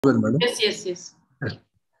Well, madam. Yes. Yes.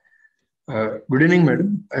 Good evening,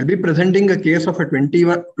 madam. I'll be presenting a case of a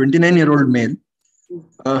 29-year-old male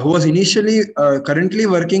who was initially currently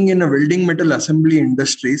working in a welding metal assembly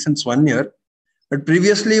industry since 1 year, but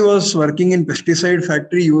previously was working in pesticide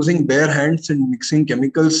factory using bare hands and mixing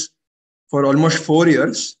chemicals for almost 4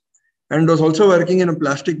 years, and was also working in a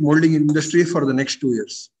plastic molding industry for the next 2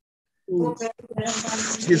 years.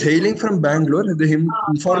 He is hailing from Bangalore. The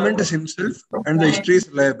informant is himself, and the history is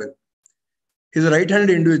reliable. He is a right-handed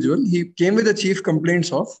individual. He came with the chief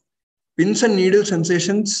complaints of pins and needle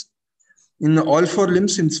sensations in all 4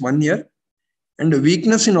 limbs since 1 year, and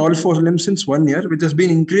weakness in all 4 limbs since 1 year, which has been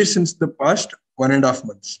increased since the past 1.5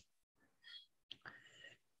 months.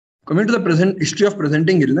 Coming to the history of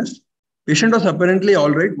presenting illness, patient was apparently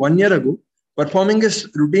all right 1 year ago, performing his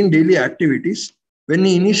routine daily activities, when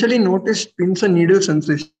he initially noticed pins and needle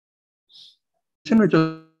sensation, which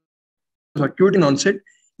was acute in onset.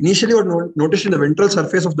 Initially, was noticed in the ventral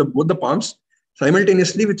surface of both the palms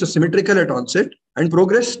simultaneously, which was symmetrical at onset, and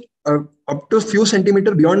progressed up to a few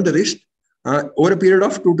centimeters beyond the wrist over a period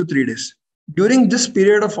of 2 to 3 days. During this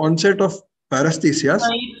period of onset of paresthesias,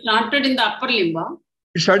 it started in the upper limb.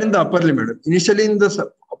 It started in the upper limb, madam. Initially, in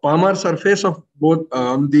the palmar surface of both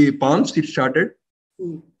the palms, it started.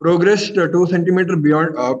 Progressed 2 centimeters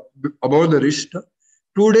beyond above the wrist.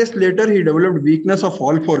 2 days later, he developed weakness of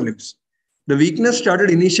all 4 limbs. The weakness started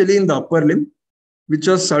initially in the upper limb, which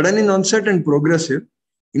was sudden in onset and progressive.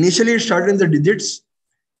 Initially, it started in the digits,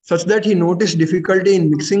 such that he noticed difficulty in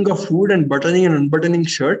mixing of food and buttoning and unbuttoning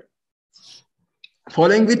shirt,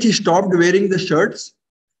 following which he stopped wearing the shirts.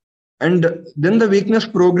 And then the weakness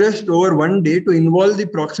progressed over 1 day to involve the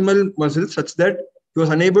proximal muscles, such that he was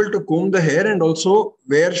unable to comb the hair and also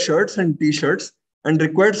wear shirts and t-shirts, and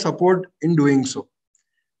required support in doing so.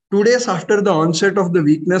 2 days after the onset of the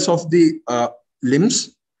weakness of the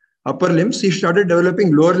upper limbs, he started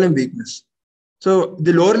developing lower limb weakness. So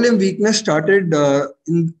the lower limb weakness started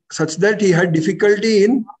in such that he had difficulty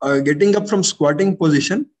in getting up from squatting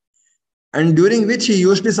position, and during which he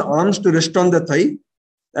used his arms to rest on the thigh.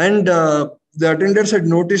 And the attendants had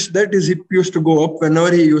noticed that his hip used to go up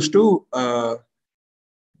whenever he used to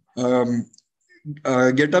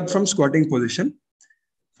get up from squatting position,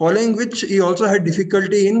 following which he also had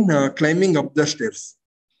difficulty in climbing up the stairs.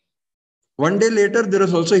 1 day later, there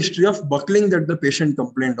was also a history of buckling that the patient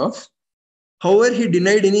complained of. However, he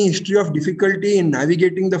denied any history of difficulty in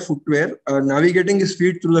navigating the footwear, navigating his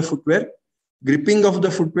feet through the footwear, gripping of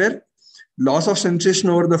the footwear, loss of sensation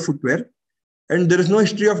over the footwear, and there is no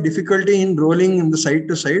history of difficulty in rolling in the side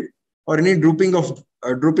to side or any drooping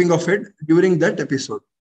of head during that episode.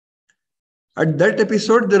 At that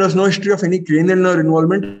episode, there was no history of any cranial nerve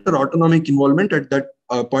involvement or autonomic involvement at that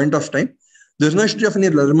point of time. There is no history of any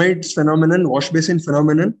Lermite's phenomenon, wash basin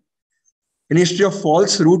phenomenon, any history of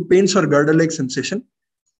false root pains or girdle-like sensation.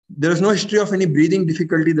 There is no history of any breathing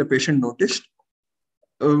difficulty the patient noticed.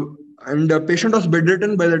 And the patient was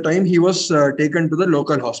bedridden by the time he was taken to the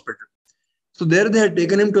local hospital. So there they had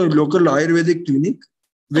taken him to a local Ayurvedic clinic,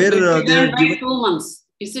 where they had given 2 months.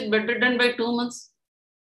 Is it bedridden by 2 months?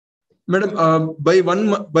 Madam,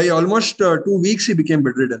 by almost 2 weeks, he became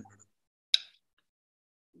bedridden.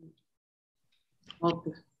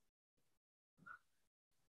 Okay.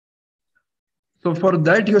 So for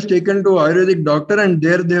that, he was taken to Ayurvedic doctor, and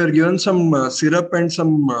there they were given some syrup and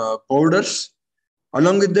some powders.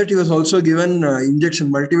 Along with that, he was also given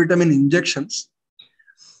multivitamin injections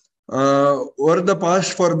over the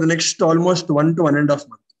past for the next almost 1 to 1.5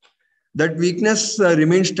 months. That weakness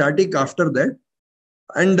remained static after that.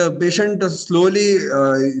 And the patient slowly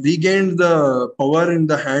regained the power in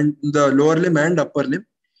the hand, the lower limb and upper limb.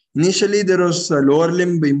 Initially, there was a lower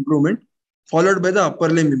limb improvement, followed by the upper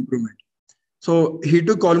limb improvement. So he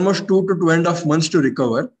took almost 2 to 2.5 months to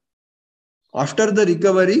recover. After the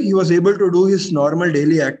recovery, he was able to do his normal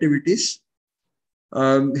daily activities.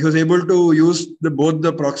 He was able to use both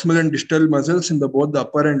the proximal and distal muscles in both the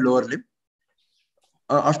upper and lower limb.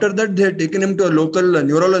 After that, they had taken him to a local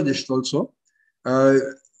neurologist also.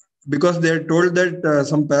 Because they had told that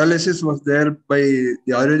some paralysis was there by the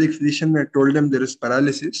Ayurvedic physician had told them there is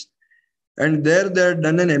paralysis. And there they had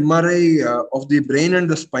done an MRI of the brain and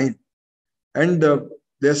the spine. And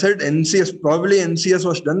they said NCS, probably NCS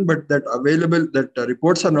was done, but that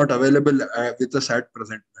reports are not available with us at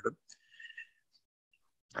present, madam.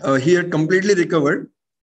 He had completely recovered.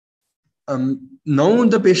 Now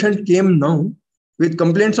the patient came with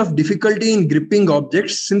complaints of difficulty in gripping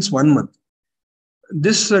objects since 1 month.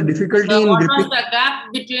 This difficulty in gripping. What was the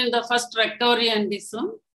gap between the first recovery and this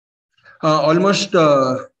one? Almost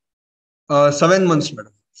 7 months,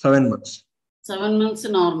 madam. 7 months. 7 months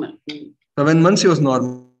normal. 7 months he was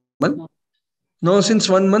normal. Now, since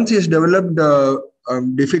 1 month, he has developed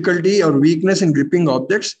difficulty or weakness in gripping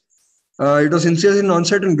objects. It was initially in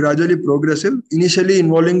onset and gradually progressive, initially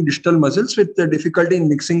involving distal muscles with the difficulty in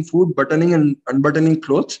mixing food, buttoning and unbuttoning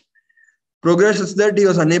clothes. Progress is that he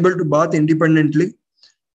was unable to bath independently.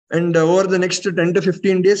 And over the next 10 to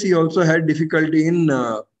 15 days, he also had difficulty in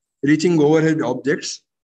reaching overhead objects.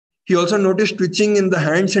 He also noticed twitching in the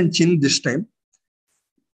hands and chin this time.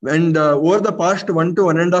 And over the past 1 to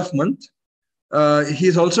 1.5 months,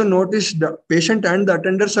 he's also noticed, the patient and the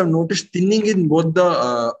attenders have noticed thinning in both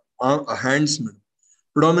the hands,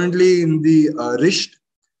 predominantly in the wrist,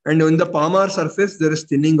 and in the palmar surface, there is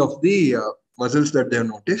thinning of the muscles that they have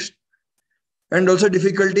noticed. And also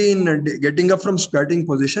difficulty in getting up from squatting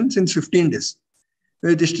position since 15 days,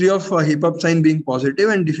 with history of hip up sign being positive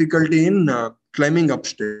and difficulty in climbing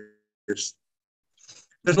upstairs.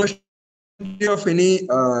 There's no history of any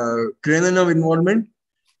cranial nerve involvement,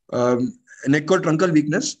 neck or truncal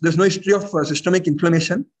weakness. There's no history of systemic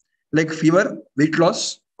inflammation like fever, weight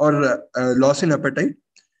loss, or loss in appetite.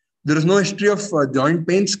 There is no history of joint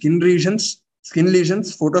pain, skin lesions,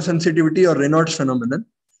 photosensitivity, or Raynaud's phenomenon.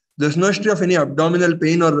 There's no history of any abdominal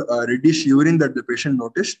pain or reddish urine that the patient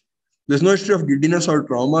noticed. There's no history of giddiness or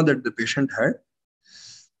trauma that the patient had.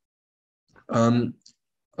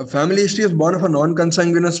 A family history is born of a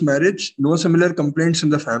non-consanguineous marriage. No similar complaints in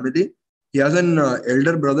the family. He has an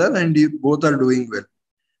elder brother and both are doing well.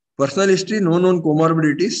 Personal history, no known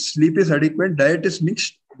comorbidities. Sleep is adequate. Diet is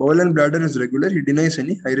mixed. Bowel and bladder is regular. He denies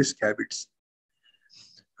any high-risk habits.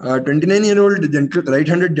 29-year-old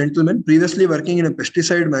right-handed gentleman, previously working in a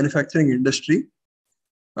pesticide manufacturing industry,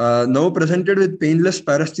 now presented with painless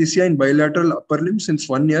paresthesia in bilateral upper limb since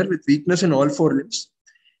 1 year with weakness in all 4 limbs.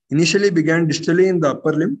 Initially began distally in the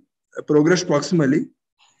upper limb, progressed proximally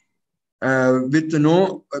with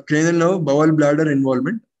no cranial nerve, bowel, bladder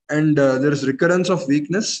involvement. And there is recurrence of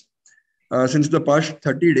weakness since the past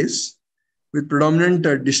 30 days with predominant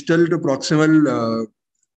distal to proximal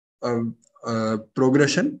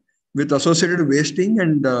progression with associated wasting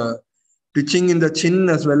and twitching in the chin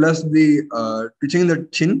as well as the twitching in the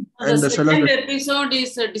chin. And the second episode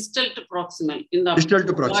is distal to proximal. In the distal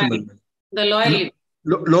to proximal. The lower limb.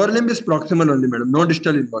 Lower limb is proximal only, madam. No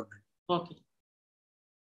distal involvement. Okay.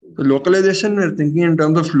 So localization, we're thinking in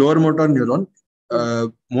terms of lower motor neuron,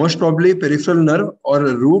 most probably peripheral nerve or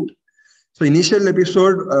a root. So initial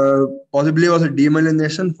episode possibly was a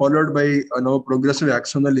demyelination followed by a now progressive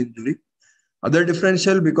axonal injury. Other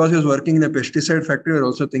differential, because he was working in a pesticide factory, we're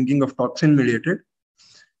also thinking of toxin mediated.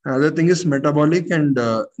 Other thing is metabolic, and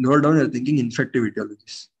lower down, we're thinking infective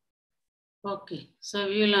etiologies. Okay, so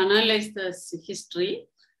we will analyze the history.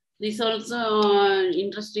 This is also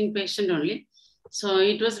interesting patient only. So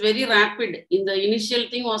it was very rapid. In the initial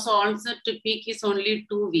thing also onset to peak is only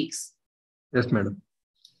 2 weeks. Yes, madam.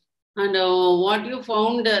 And what you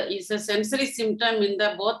found is a sensory symptom in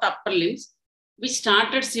the both upper limbs, which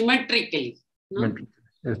started symmetrically. No?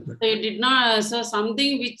 Yes, so it did not. So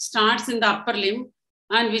something which starts in the upper limb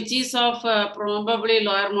and which is of probably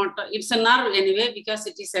lower motor. It's a nerve anyway because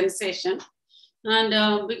it is sensation.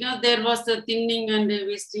 And because there was the thinning and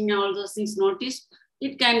wasting, all those things noticed,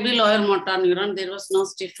 it can be lower motor neuron. There was no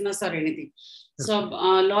stiffness or anything. Yes. So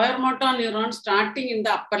lower motor neuron starting in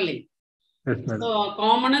the upper limb. Yes, so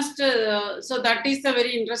commonest, so that is the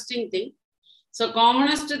very interesting thing. So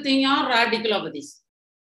commonest thing are radiculopathies.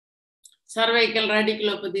 Cervical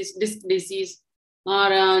radiculopathies, disc disease,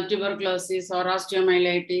 or tuberculosis, or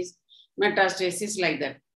osteomyelitis, metastasis, like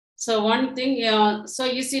that. So one thing, so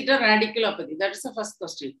is it a radiculopathy? That is the first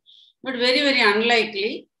question. But very, very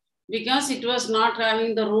unlikely, because it was not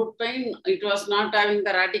having the root pain, it was not having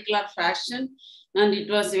the radicular fashion, and it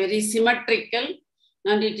was very symmetrical,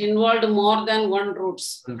 and it involved more than one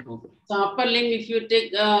roots. So upper limb, if you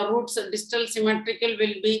take roots, distal symmetrical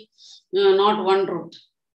will be not one root.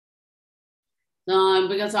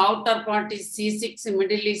 Because outer part is C6,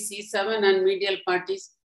 middle is C7, and medial part is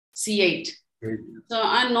C8. So,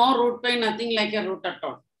 and no root pain, nothing like a root at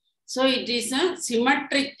all. So it is a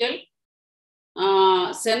symmetrical,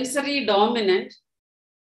 sensory dominant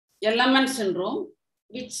element syndrome,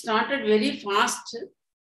 which started very fast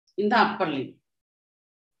in the upper limb.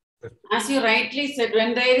 As you rightly said,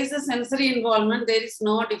 when there is a sensory involvement, there is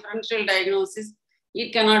no differential diagnosis.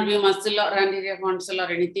 It cannot be muscle or anterior console or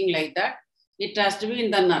anything like that. It has to be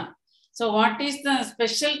in the nerve. So what is the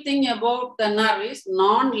special thing about the nerve is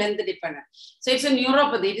non-length dependent. So it's a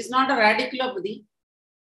neuropathy. It is not a radiculopathy.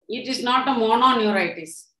 It is not a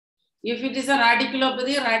mononeuritis. If it is a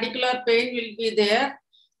radiculopathy, radicular pain will be there.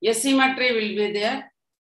 Asymmetry will be there.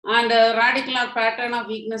 and radicular pattern of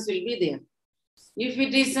weakness will be there. If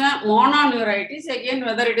it is a mononeuritis, again,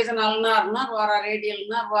 whether it is an ulnar nerve or a radial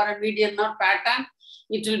nerve or a medial nerve pattern,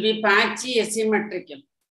 it will be patchy, asymmetrical.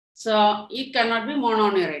 So it cannot be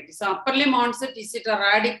mononeuritis. So upper limb onset, is it a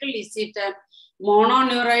radical, is it a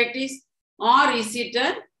mononeuritis, or is it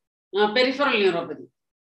a peripheral neuropathy?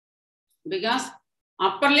 Because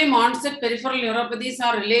upper limb onset peripheral neuropathies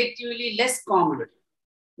are relatively less common.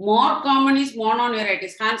 More common is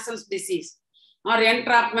mononeuritis, Hansen's disease, or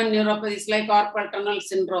entrapment neuropathies like carpal tunnel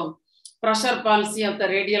syndrome, pressure palsy of the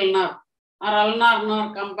radial nerve, or ulnar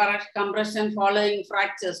nerve compression following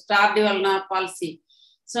fractures, tardive ulnar palsy.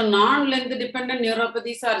 So non-length dependent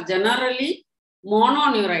neuropathies are generally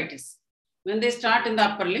mononeuritis when they start in the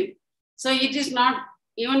upper limb. So it is not,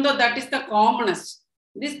 even though that is the commonest,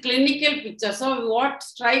 this clinical picture. So what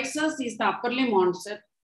strikes us is the upper limb onset.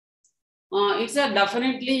 It's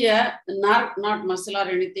definitely a nerve, not muscle or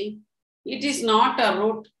anything. It is not a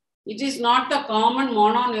root. It is not a common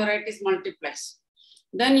mononeuritis multiplex.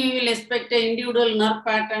 Then you will expect an individual nerve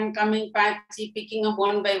pattern coming patchy, picking up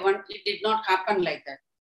one by one. It did not happen like that.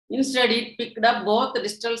 Instead, it picked up both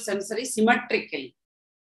distal sensory symmetrically.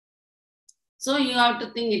 So you have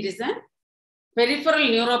to think it is a peripheral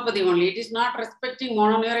neuropathy only. It is not respecting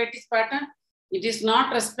mononeuritis pattern. It is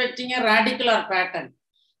not respecting a radicular pattern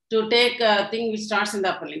to take a thing which starts in the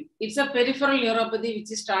upper limb. It's a peripheral neuropathy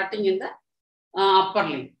which is starting in the upper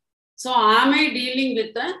limb. So am I dealing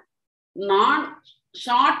with a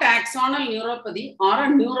non-short axonal neuropathy or a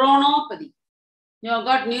neuronopathy? You have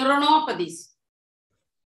got neuronopathies.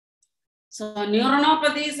 So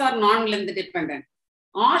neuronopathies are non-length dependent,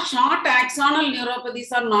 or short axonal neuropathies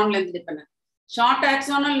are non-length dependent. Short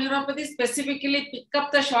axonal neuropathy specifically pick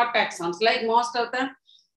up the short axons, like most of the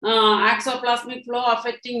axoplasmic flow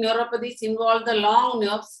affecting neuropathies involve the long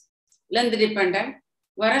nerves, length dependent,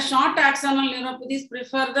 whereas short axonal neuropathies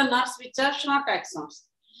prefer the nerves which are short axons.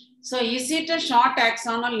 So is it a short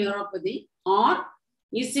axonal neuropathy or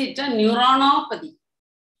is it a neuronopathy?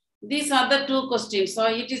 These are the two questions. So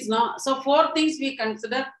it is not. So four things we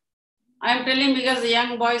consider. I am telling because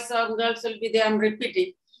young boys or girls will be there. I am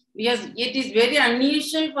repeating because it is very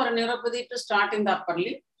unusual for a neuropathy to start in the upper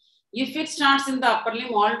limb. If it starts in the upper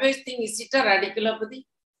limb, always think, is it a radiculopathy?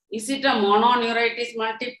 Is it a mononeuritis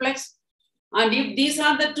multiplex? And if these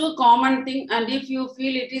are the two common things, and if you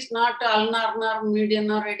feel it is not ulnar nerve, median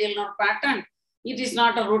nerve, radial nerve pattern, it is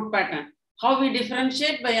not a root pattern. How we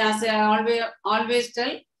differentiate? By, as I always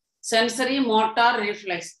tell, sensory, motor,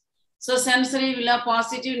 reflex. So sensory will have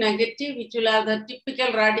positive, negative, which will have the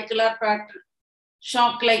typical radicular pattern,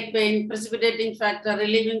 shock-like pain, precipitating factor,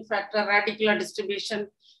 relieving factor, radicular distribution,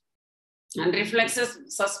 and reflexes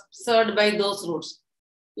served by those roots.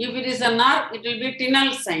 If it is a nerve, it will be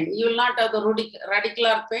tinal sign. You will not have the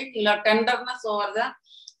radicular pain. You will have tenderness over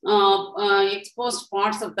the exposed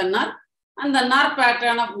parts of the nerve and the nerve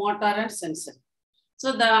pattern of motor and sensory.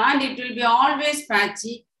 So and it will be always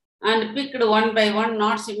patchy and picked one by one,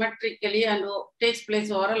 not symmetrically, and takes place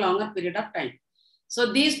over a longer period of time.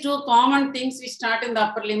 So these two common things we start in the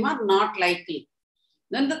upper limb are not likely.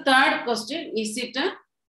 Then the third question, is it a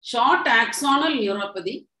short axonal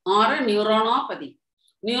neuropathy or a neuronopathy?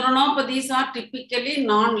 Neuronopathies are typically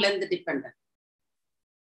non-length dependent.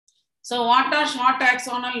 So what are short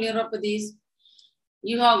axonal neuropathies?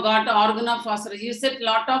 You have got organophosphorus. You said a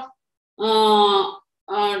lot of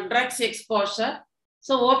drugs exposure.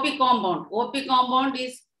 So OP compound. OP compound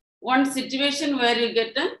is one situation where you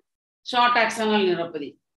get a short axonal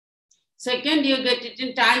neuropathy. Second, you get it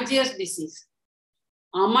in Tangiers disease,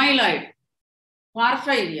 amyloid,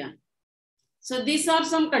 porphyria. So these are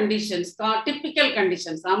some conditions, typical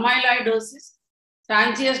conditions: amyloidosis,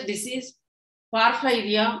 Tangiers disease,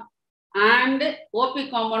 porphyria, and OP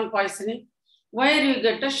compound poisoning, where you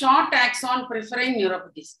get a short axon preferring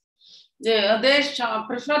neuropathies. They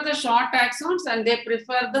prefer the short axons and they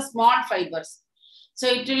prefer the small fibers. So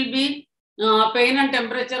it will be pain and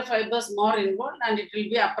temperature fibers more involved, and it will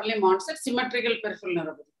be upper limb onset, symmetrical peripheral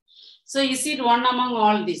neuropathy. So is it one among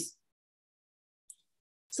all these?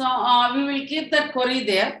 So we will keep that query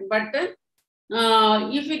there, but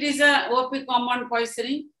if it is a OP compound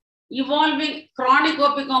poisoning, evolving chronic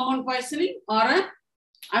OP compound poisoning or a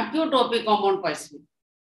acute OP compound poisoning.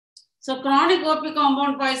 So chronic OP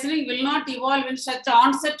compound poisoning will not evolve in such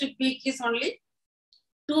onset to peak is only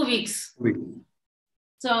 2 weeks.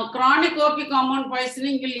 So chronic OP compound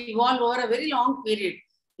poisoning will evolve over a very long period,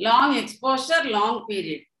 long exposure, long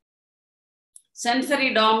period.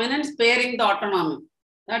 Sensory dominance pairing the autonomy.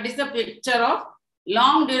 That is the picture of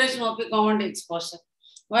long duration OP compound exposure.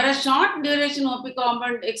 Whereas short duration OP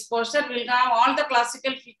compound exposure will have all the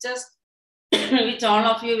classical features which all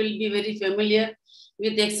of you will be very familiar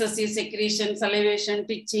with: excessive secretion, salivation,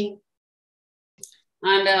 twitching,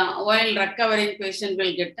 and while recovering patient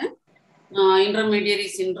will get intermediary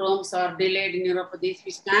syndromes or delayed neuropathies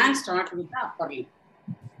which can start with the upper limb.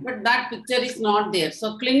 But that picture is not there.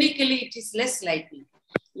 So clinically it is less likely.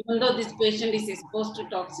 Even though this patient is exposed to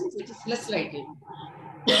toxins, it is less likely.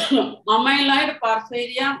 Amyloid,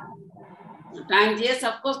 porphyria, tangiers,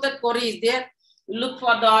 of course that core is there. Look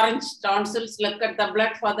for the orange tonsils, look at the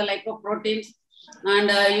blood for the lipoproteins, and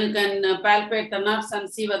you can palpate the nerves and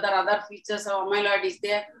see whether other features of amyloid is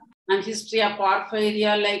there. And history of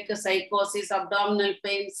porphyria like psychosis, abdominal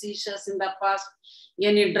pain, seizures in the past,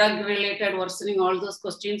 any drug-related worsening, all those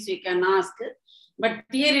questions you can ask. But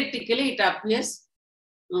theoretically, it appears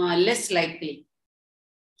less likely.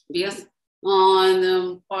 Because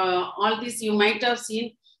all this you might have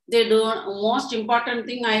seen, they do most important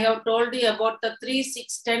thing I have told you about the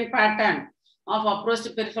 3-6-10 pattern of approach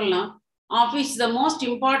to peripheral nerve, of which the most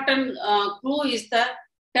important clue is the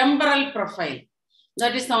temporal profile.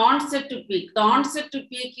 That is the onset to peak. The onset to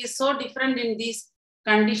peak is so different in these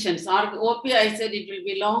conditions. OP, I said it will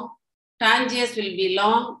be long, tangiers will be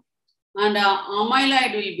long, and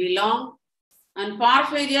amyloid will be long, and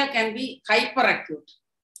porphyria can be hyperacute.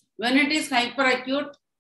 When it is hyperacute,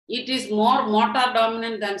 it is more motor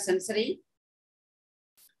dominant than sensory,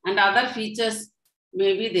 and other features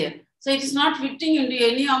may be there. So it is not fitting into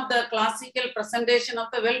any of the classical presentation of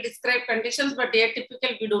the well-described conditions, but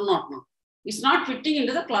atypical we do not know. It's not fitting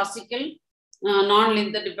into the classical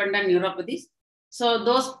non-length dependent neuropathies. So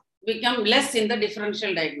those become less in the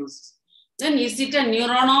differential diagnosis. Then is it a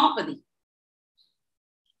neuronopathy?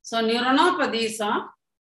 So neuronopathies are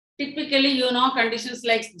typically, conditions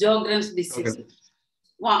like Sjogren's disease,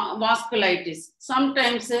 vasculitis,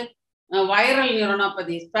 sometimes viral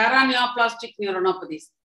neuronopathies, paraneoplastic neuronopathies,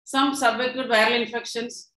 some subacute viral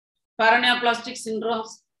infections, paraneoplastic syndromes,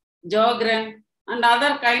 Sjogren, and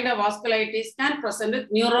other kind of vasculitis can present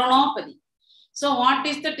with neuronopathy. So what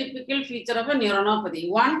is the typical feature of a neuronopathy?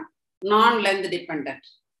 One, non-length dependent.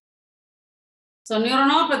 So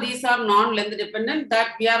neuronopathies are non-length dependent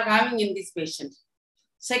that we are having in this patient.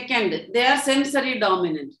 Second, they are sensory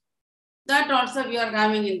dominant. That also we are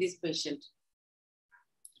having in this patient.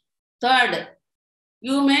 Third,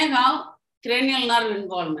 you may have cranial nerve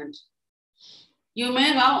involvement. You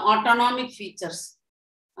may have autonomic features.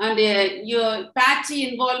 And your patchy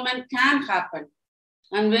involvement can happen.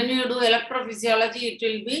 And when you do electrophysiology, it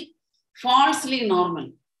will be falsely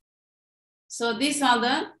normal. So these are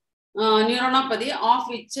the neuronopathy of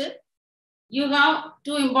which you have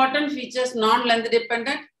two important features: non-length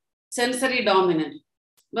dependent, sensory dominant.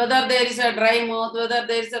 Whether there is a dry mouth, whether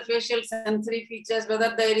there is a facial sensory features,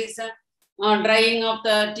 whether there is a drying of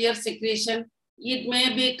the tear secretion, it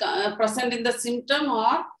may be present in the symptom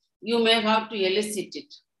or you may have to elicit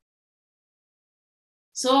it.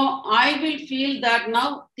 So I will feel that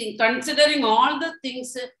now, considering all the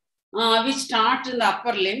things which start in the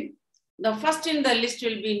upper limb, the first in the list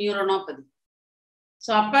will be neuronopathy.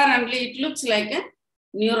 So apparently it looks like a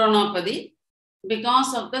neuronopathy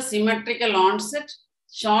because of the symmetrical onset,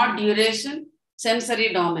 short duration,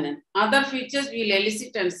 sensory dominant. Other features we will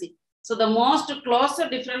elicit and see. So the most closer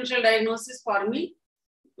differential diagnosis for me,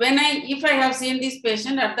 if I have seen this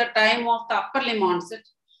patient at the time of the upper limb onset,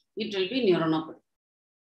 it will be neuronopathy.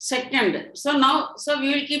 Second, so we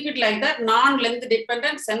will keep it like that: non-length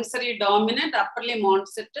dependent, sensory dominant, upper limb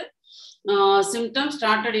onset symptoms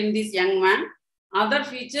started in this young man. Other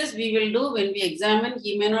features we will do when we examine.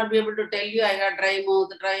 He may not be able to tell you I had dry mouth,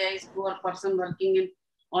 dry eyes, poor person working in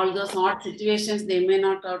all those odd situations. They may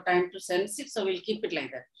not have time to sense it. So we'll keep it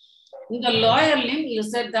like that. In the lower limb, you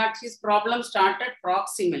said that his problem started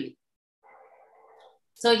proximally.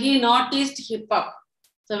 So he noticed hip up.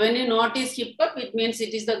 So when you notice hip up, it means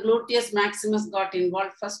it is the gluteus maximus got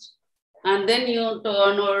involved first. And then you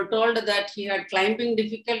told that he had climbing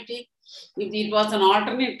difficulty. If it was an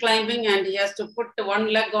alternate climbing and he has to put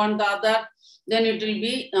one leg on the other, then it will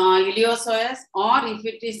be iliopsoas. Or if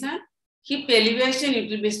it is a hip elevation, it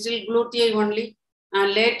will be still gluteus only.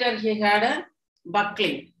 And later he had a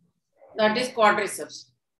buckling. That is quadriceps.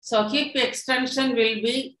 So hip extension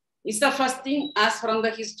is the first thing as from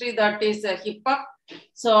the history, that is hip up.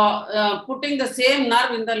 So putting the same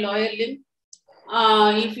nerve in the lower limb,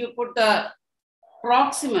 if you put the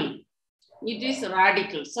proximal, it is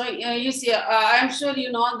radical. So you see, I am sure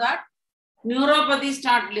you know that neuropathy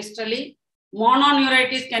start distally,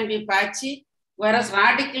 mononeuritis can be patchy, whereas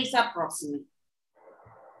radicals are proximal.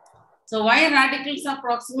 So why radicals are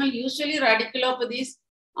proximal? Usually radiculopathies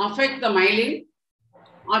affect the myelin.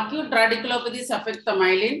 Acute radiculopathies affect the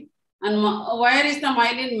myelin. And where is the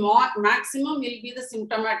myelin maximum will be the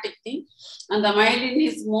symptomatic thing. And the myelin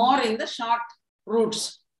is more in the short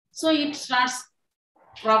roots. So it starts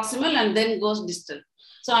proximal and then goes distal.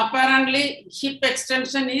 So apparently hip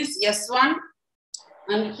extension is S1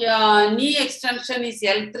 and knee extension is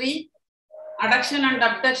L3. Adduction and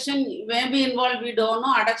abduction may be involved, we don't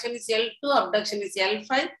know. Adduction is L2, abduction is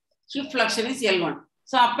L5, hip flexion is L1.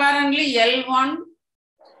 So apparently L1,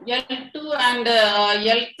 L2 and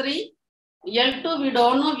L3. L2 we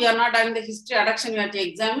don't know, we are not having the history, adduction we have to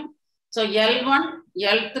examine. So L1,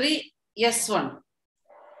 L3, S1.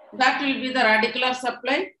 That will be the radicular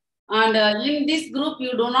supply. And in this group,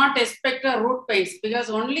 you do not expect a root pains because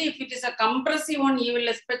only if it is a compressive one, you will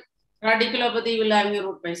expect radiculopathy, you will have a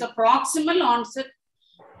root pain. So proximal onset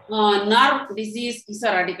nerve disease is a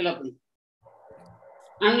radiculopathy.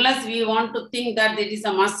 Unless we want to think that there is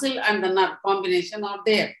a muscle and the nerve combination or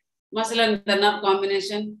there. Muscle and the nerve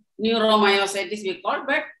combination, neuromyositis we call,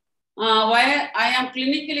 but why I am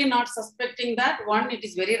clinically not suspecting that. One, it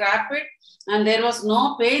is very rapid and there was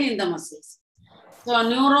no pain in the muscles. So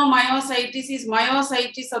neuromyositis is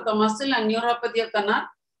myositis of the muscle and neuropathy of the nerve.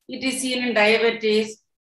 It is seen in diabetes.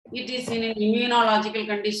 It is seen in immunological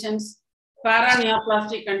conditions,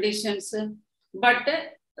 paraneoplastic conditions. But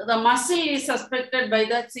the muscle is suspected by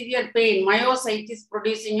the severe pain, myositis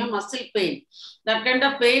producing a muscle pain. That kind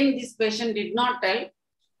of pain this patient did not tell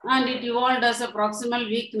and it evolved as a proximal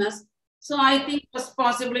weakness. So I think first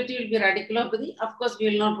possibility will be radiculopathy. Of course, we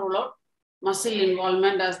will not rule out muscle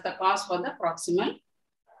involvement as the cause for the proximal.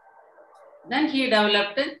 Then he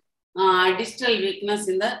developed distal weakness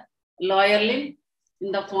in the lower limb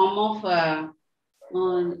in the form of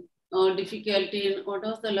difficulty in, what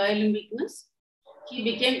was the lower limb weakness? He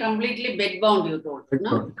became completely bedbound, you told,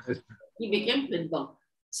 no? He became bedbound.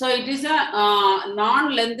 So it is a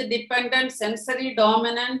non-length dependent sensory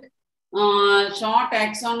dominant short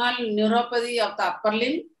axonal neuropathy of the upper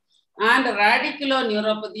limb and radicular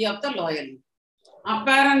neuropathy of the lower limb.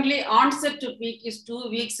 Apparently, onset to peak is 2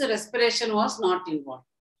 weeks, respiration was not involved.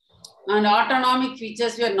 And autonomic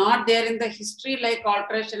features were not there in the history like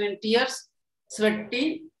alteration in tears,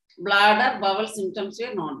 sweating, bladder, bowel symptoms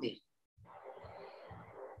were not there.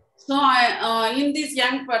 So in this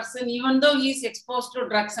young person, even though he is exposed to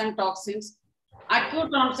drugs and toxins,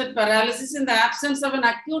 acute onset paralysis in the absence of an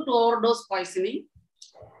acute overdose poisoning,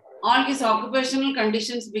 all his occupational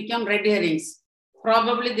conditions become red herrings.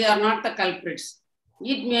 Probably they are not the culprits.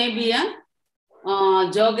 It may be a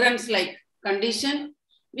Sjogren's-like condition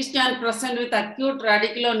which can present with acute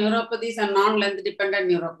radicular neuropathies and non-length dependent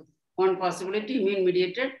neuropathy. One possibility, immune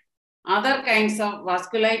mediated. Other kinds of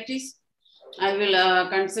vasculitis, I will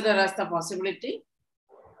consider as the possibility.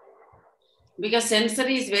 Because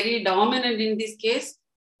sensory is very dominant in this case.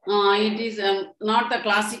 It is not the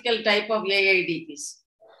classical type of AIDPs.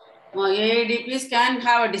 AIDPs can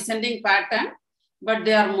have a descending pattern, but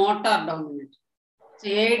they are motor dominant. So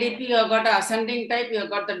AIDP, you have got an ascending type, you have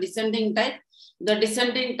got the descending type. The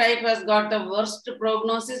descending type has got the worst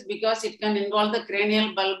prognosis because it can involve the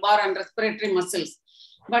cranial, bulbar and respiratory muscles.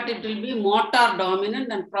 But it will be motor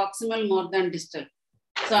dominant and proximal more than distal.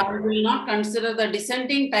 So I will not consider the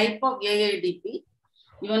descending type of AIDP,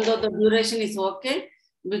 even though the duration is okay,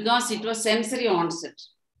 because it was sensory onset.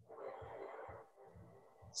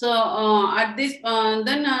 So at this,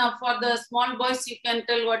 then for the small boys, you can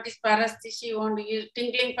tell what is paresthesia. You want to use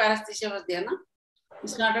tingling paresthesia was there, no?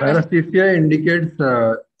 Paresthesia indicates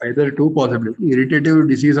either two possibilities: irritative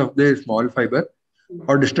disease of the small fiber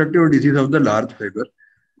or destructive disease of the large fiber.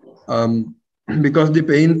 Because the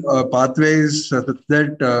pain pathway is such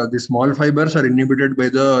that the small fibers are inhibited by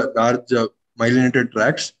the large myelinated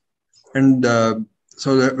tracts, and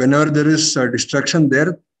so that whenever there is destruction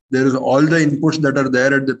there is all the inputs that are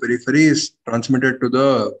there at the periphery is transmitted to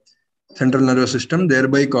the central nervous system,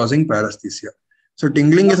 thereby causing paresthesia. So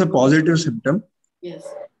tingling is a positive symptom. Yes.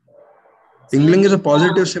 Tingling is a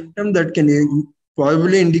positive symptom that can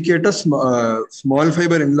probably indicate a small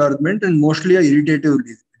fiber enlargement and mostly a irritative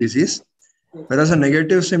disease. Whereas a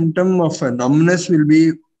negative symptom of numbness will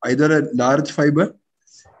be either a large fiber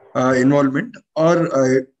involvement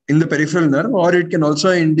or in the peripheral nerve, or it can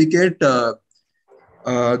also indicate the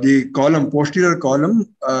column, posterior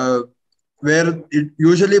column, where it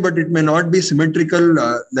usually, but it may not be symmetrical,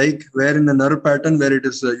 like where in the nerve pattern where it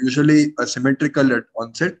is usually symmetrical at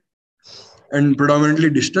onset and predominantly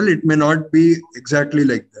distal, it may not be exactly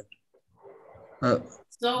like that.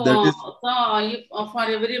 For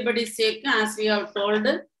everybody's sake, as we have told,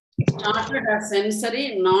 started as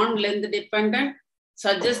sensory, non-length dependent,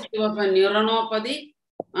 suggestive of a neuronopathy,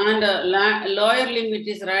 and lower limb, it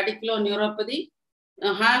is radiculoneuropathy,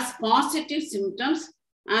 has positive symptoms.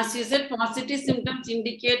 As you said, positive symptoms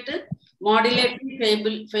indicate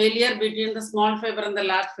modulating failure between the small fiber and the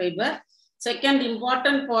large fiber. Second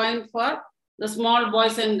important point for the small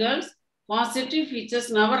boys and girls, positive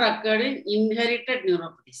features never occurred in inherited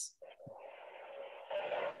neuropathies.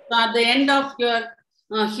 So at the end of your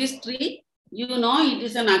history, you know it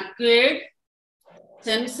is an acquired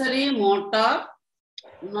sensory motor,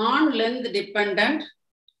 non-length dependent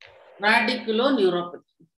radiculoneuropathy.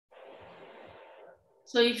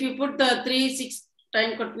 So if you put the 3-6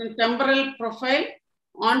 time temporal profile,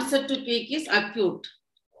 onset to peak is acute.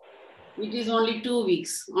 It is only 2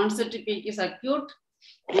 weeks. Onset to peak is acute.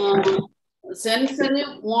 Sensory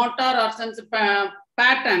motor or sensory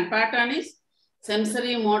pattern is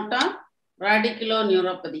sensory motor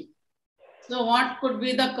radiculoneuropathy. So what could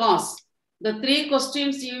be the cause? The 3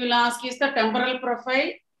 questions you will ask is the temporal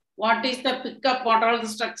profile, what is the pickup, what are all the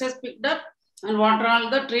structures picked up, and what are all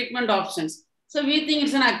the treatment options. So we think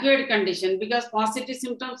it's an acquired condition because positive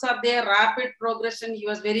symptoms are there, rapid progression. He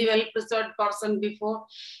was very well preserved person before.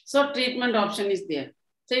 So treatment option is there.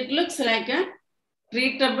 So it looks like a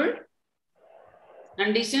treatable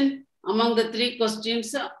condition. Among the 3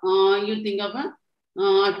 questions, you think of a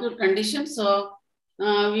acute condition. So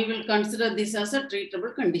we will consider this as a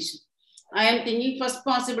treatable condition. I am thinking first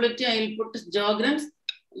possibility, I will put Sjogren's,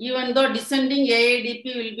 even though descending AIDP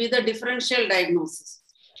will be the differential diagnosis.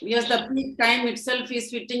 Because the peak time itself is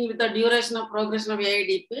fitting with the duration of progression of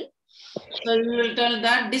AIDP. So you will tell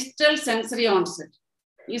that distal sensory onset.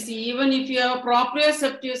 You see, even if you have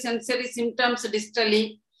proprioceptive sensory symptoms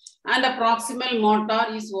distally and a proximal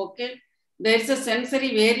motor is okay, there is a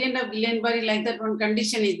sensory variant of Guillain-Barré like that one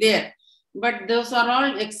condition is there. But those are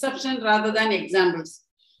all exceptions rather than examples.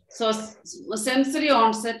 So sensory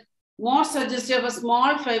onset, more suggestive of a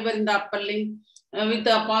small fiber in the upper limb with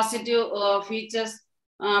the positive features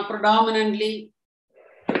predominantly,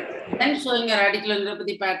 then showing a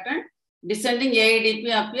radiculoneuropathy pattern. Descending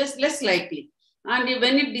AIDP appears less likely. And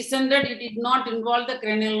when it descended, it did not involve the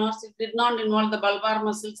cranial nerves, it did not involve the bulbar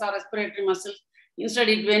muscles or respiratory muscles. Instead,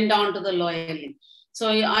 it went down to the lower limb. So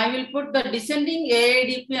I will put the descending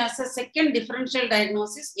AIDP as a second differential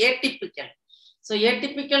diagnosis, atypical. So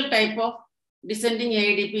atypical type of descending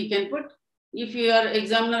AIDP you can put. If your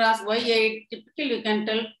examiner asks why atypical, you can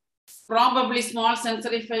tell probably small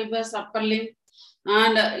sensory fibers, upper limb,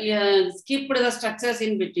 and skipped the structures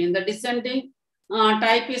in between. The descending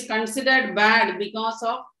type is considered bad because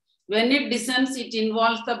of when it descends, it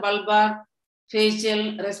involves the bulbar,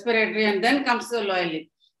 facial, respiratory, and then comes to the lower limb.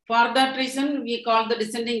 For that reason, we call the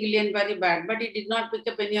descending Guillain-Barré bad, but it did not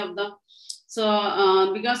pick up any of them.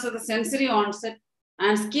 So because of the sensory onset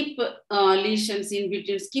and skip lesions in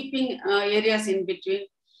between, skipping areas in between,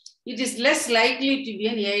 it is less likely to be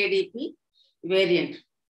an AIDP variant.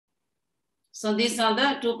 So these are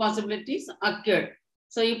the 2 possibilities occurred.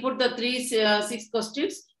 So you put the 6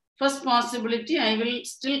 questions. First possibility, I will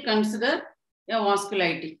still consider a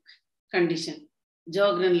vasculitic condition,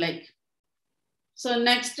 Sjogren-like. So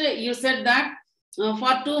next, you said that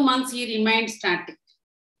for 2 months, he remained static.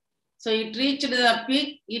 So it reached the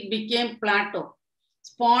peak, it became plateau.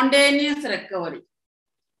 Spontaneous recovery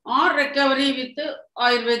or recovery with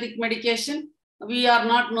Ayurvedic medication. We are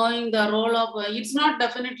not knowing the role of, it's not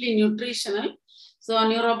definitely nutritional. So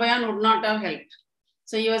neurobion would not have helped.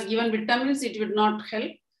 So he was given vitamins, it would not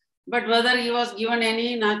help. But whether he was given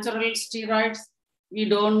any natural steroids, we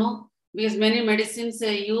don't know. Because many medicines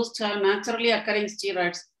used have naturally occurring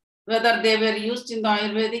steroids. Whether they were used in the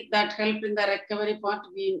Ayurvedic that helped in the recovery part,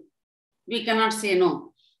 we cannot say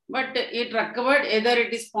no. But it recovered, either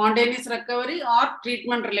it is spontaneous recovery or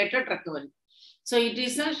treatment-related recovery. So it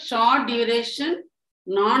is a short duration,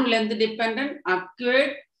 non-length dependent,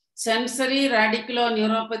 acquired sensory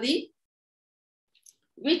radiculoneuropathy,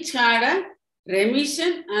 which had a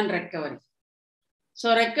remission and recovery.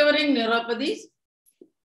 So recovering neuropathies,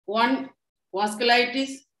 1,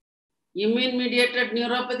 vasculitis, immune-mediated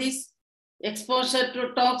neuropathies, exposure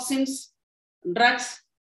to toxins, drugs.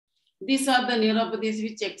 These are the neuropathies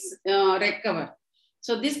which recover.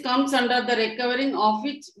 So this comes under the recovering, of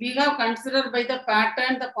which we have considered by the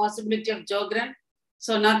pattern the possibility of Sjogren.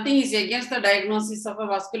 So nothing is against the diagnosis of a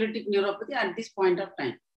vasculitic neuropathy at this point of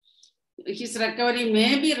time. His recovery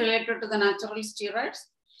may be related to the natural steroids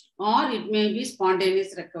or it may be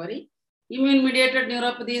spontaneous recovery. Immune-mediated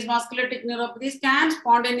neuropathies, vasculitic neuropathies can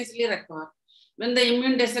spontaneously recover. When the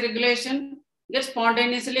immune dysregulation gets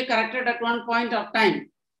spontaneously corrected at one point of time,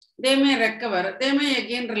 they may recover, they may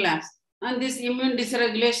again relapse. And this immune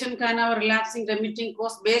dysregulation can have a relapsing remitting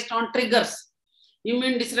course based on triggers.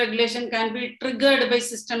 Immune dysregulation can be triggered by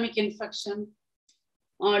systemic infection,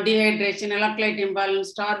 dehydration, electrolyte imbalance,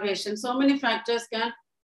 starvation. So many factors can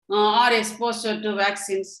or exposure to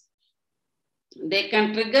vaccines. They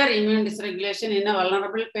can trigger immune dysregulation in a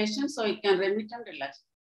vulnerable patient, so it can remit and relax.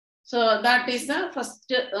 So that is the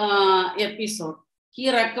first episode. He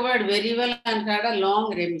recovered very well and had a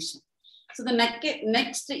long remission. So the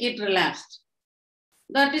next it relapsed.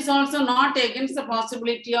 That is also not against the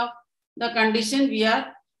possibility of the condition we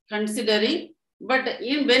are considering. But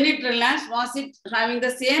when it relapsed, was it having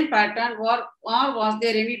the same pattern or was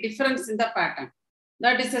there any difference in the pattern?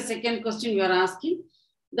 That is the second question you are asking.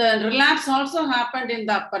 The relapse also happened in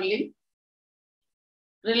the upper limb.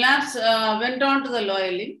 Relapse went on to the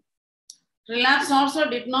lower limb. Relapse also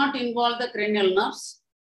did not involve the cranial nerves.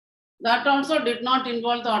 That also did not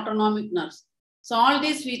involve the autonomic nerves. So all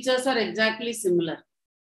these features are exactly similar.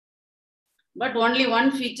 But only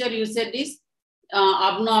one feature you said is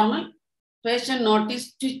abnormal. Patient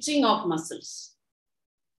noticed twitching of muscles.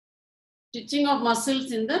 Twitching of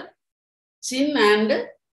muscles in the chin and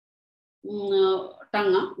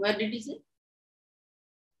tongue. Where did he say?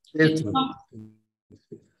 Yes,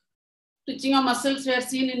 Twitching of muscles were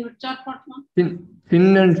seen in which chart?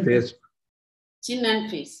 Chin and face. Chin and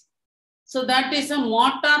face. So that is a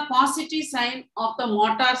motor positive sign of the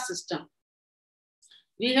motor system.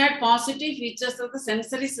 We had positive features of the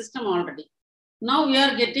sensory system already. Now we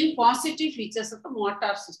are getting positive features of the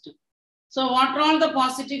motor system. So what are all the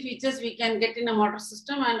positive features we can get in a motor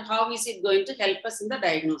system and how is it going to help us in the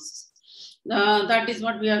diagnosis? That is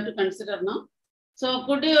what we have to consider now. So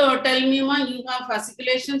could you tell me, Ma, you have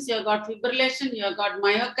fasciculations, you have got fibrillation, you have got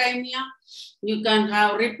myokymia, you can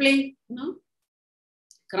have rippling, no?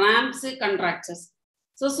 Cramps, contractures.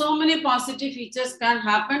 So many positive features can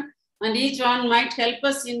happen and each one might help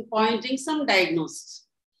us in pointing some diagnosis.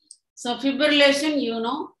 So fibrillation, you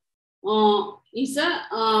know, is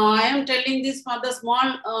I am telling this for the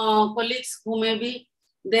small colleagues who may be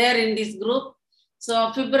there in this group.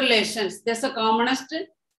 So fibrillations, there's a commonest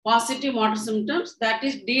positive motor symptoms, that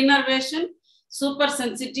is denervation,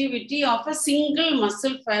 supersensitivity of a single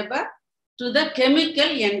muscle fiber to the chemical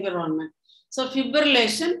environment. So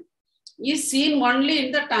fibrillation is seen only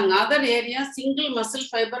in the tongue. Other areas, single muscle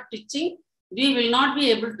fiber twitching, we will not be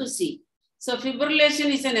able to see. So fibrillation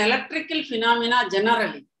is an electrical phenomena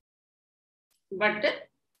generally. But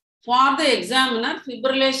for the examiner,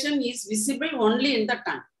 fibrillation is visible only in the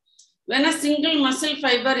tongue. When a single muscle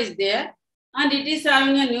fiber is there and it is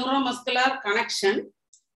having a neuromuscular connection,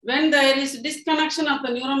 when there is disconnection of the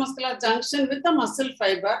neuromuscular junction with the muscle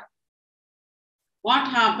fiber, what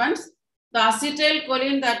happens? The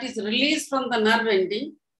acetylcholine that is released from the nerve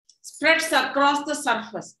ending spreads across the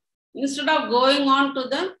surface instead of going on to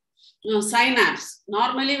the synapse.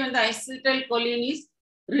 Normally, when the acetylcholine is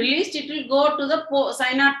released, it will go to the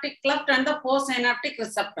synaptic cleft and the postsynaptic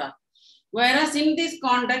receptor. Whereas in this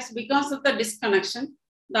context, because of the disconnection,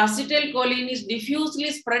 the acetylcholine is diffusely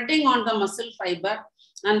spreading on the muscle fiber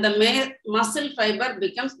and the muscle fiber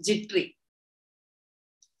becomes jittery.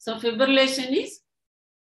 So fibrillation is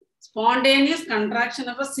spontaneous contraction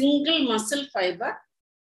of a single muscle fiber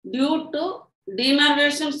due to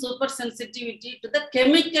denervation supersensitivity to the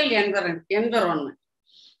chemical environment.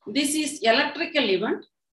 This is electrical event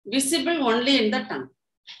visible only in the tongue.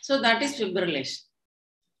 So that is fibrillation.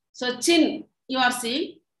 So chin, you are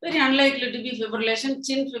seeing, very unlikely to be fibrillation.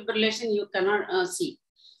 Chin fibrillation you cannot see.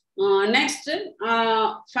 Next,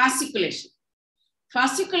 fasciculation.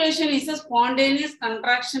 Fasciculation is a spontaneous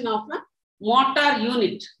contraction of a motor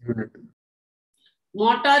unit.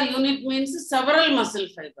 Motor unit means several muscle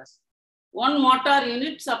fibers. One motor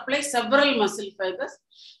unit supplies several muscle fibers.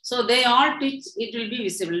 So they all twitch, it will be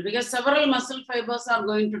visible because several muscle fibers are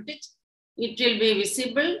going to twitch. It will be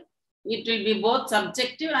visible. It will be both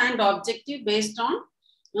subjective and objective based on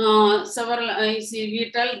several.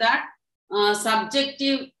 We tell that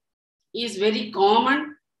subjective is very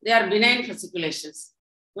common. They are benign fasciculations.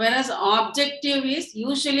 Whereas objective is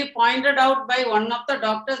usually pointed out by one of the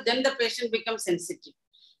doctors, then the patient becomes sensitive.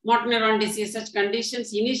 Motor neuron disease, such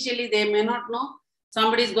conditions, initially they may not know.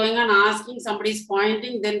 Somebody is going on asking, somebody is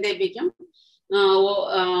pointing, then they become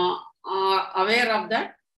aware of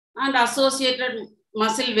that. And associated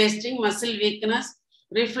muscle wasting, muscle weakness,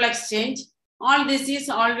 reflex change, all this is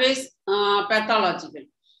always pathological.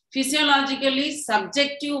 Physiologically,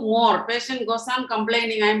 subjective more. Patient goes on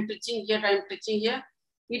complaining, I am twitching here, I am twitching here.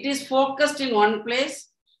 It is focused in one place.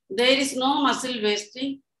 There is no muscle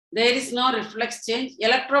wasting. There is no reflex change.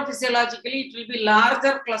 Electrophysiologically, it will be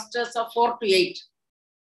larger clusters of 4 to 8.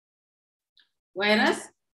 Whereas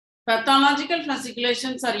pathological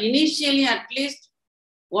fasciculations are initially at least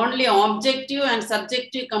Only objective and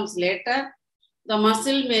subjective comes later. The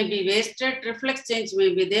muscle may be wasted, reflex change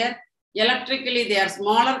may be there. Electrically, they are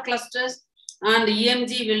smaller clusters, and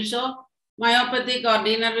EMG will show myopathic or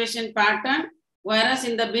denervation pattern, whereas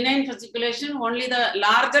in the benign fasciculation, only the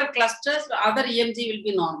larger clusters, other EMG will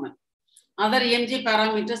be normal. Other EMG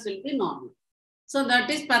parameters will be normal. So that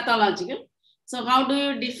is pathological. So how do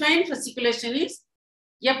you define fasciculation is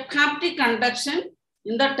haptic conduction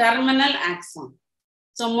in the terminal axon.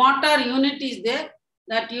 So motor unit is there.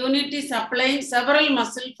 That unit is supplying several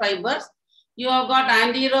muscle fibers. You have got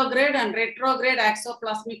anterograde and retrograde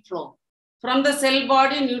axoplasmic flow. From the cell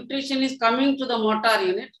body, nutrition is coming to the motor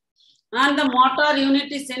unit, and the motor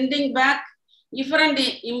unit is sending back different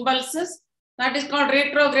impulses. That is called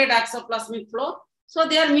retrograde axoplasmic flow. So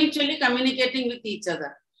they are mutually communicating with each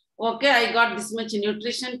other. Okay, I got this much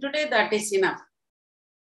nutrition today, that is enough.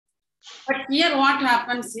 But here what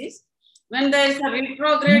happens is, when there is a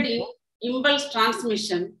retrograde impulse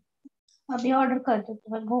transmission. Am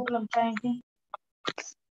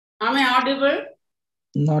I audible?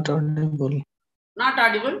 Not audible. Not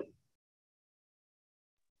audible?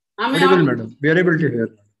 Am I audible, madam? We are able to hear.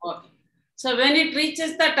 Okay. So when it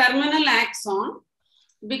reaches the terminal axon,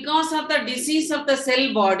 because of the disease of the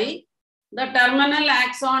cell body, the terminal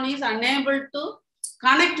axon is unable to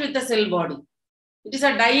connect with the cell body. It is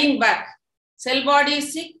a dying back. Cell body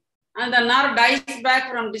is sick and the nerve dies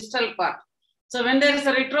back from distal part. So when there is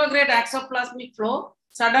a retrograde axoplasmic flow,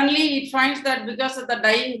 suddenly it finds that because of the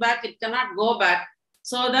dying back, it cannot go back.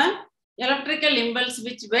 So the electrical impulse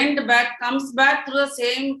which went back comes back through the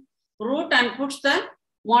same route and puts the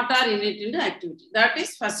motor unit into activity. That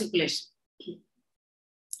is fasciculation.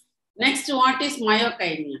 Next, what is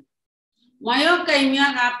myokymia?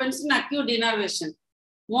 Myokymia happens in acute denervation.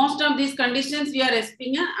 Most of these conditions we are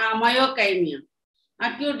experiencing myokymia.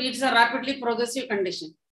 Acute, it's a rapidly progressive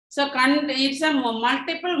condition. So it's a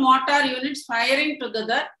multiple motor units firing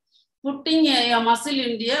together, putting a muscle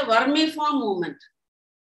into a vermiform movement.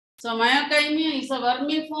 So myokymia is a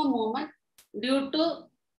vermiform movement due to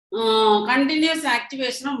continuous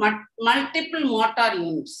activation of multiple motor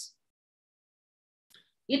units.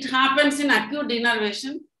 It happens in acute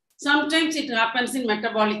denervation. Sometimes it happens in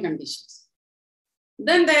metabolic conditions.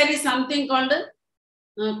 Then there is something called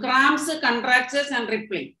cramps, contractures, and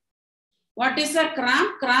rippling. What is a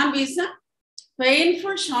cramp? Cramp is a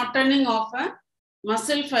painful shortening of a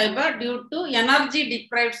muscle fiber due to energy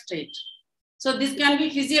deprived state. So this can be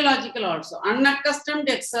physiological also. Unaccustomed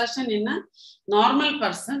exertion in a normal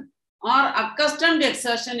person or accustomed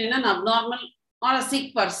exertion in an abnormal or a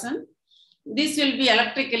sick person. This will be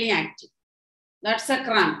electrically active. That's a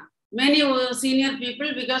cramp. Many senior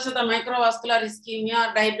people, because of the microvascular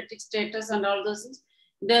ischemia, diabetic status and all those things,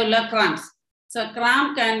 they will have cramps. So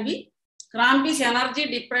cramp is energy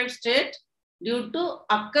deprived state due to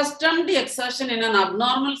accustomed exertion in an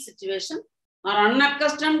abnormal situation or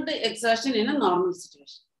unaccustomed exertion in a normal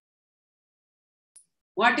situation.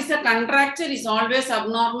 What is a contracture is always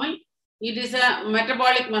abnormal. It is a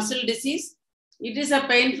metabolic muscle disease. It is a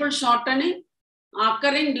painful shortening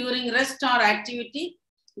occurring during rest or activity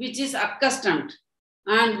which is accustomed.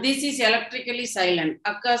 And this is electrically silent,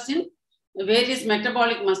 occurs in various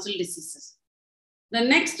metabolic muscle diseases. The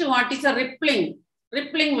next, what is a rippling?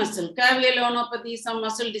 Rippling muscle. Caveolonopathy, some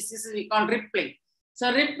muscle diseases we call rippling.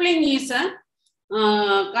 So rippling is a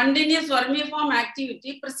continuous vermiform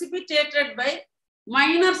activity precipitated by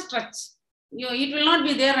minor stretch. It will not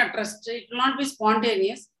be there at rest. It will not be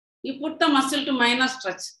spontaneous. You put the muscle to minor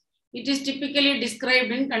stretch. It is typically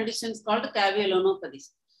described in conditions called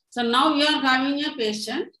caveolonopathies. So now we are having a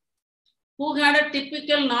patient who had a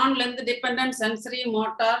typical non-length dependent sensory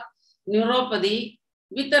motor neuropathy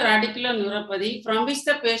with a radicular neuropathy from which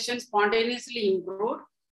the patient spontaneously improved.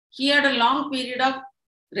 He had a long period of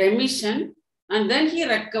remission and then he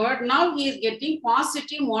recovered. Now he is getting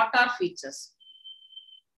positive motor features.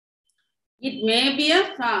 It may be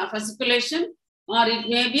a fasciculation or it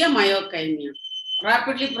may be a myokymia.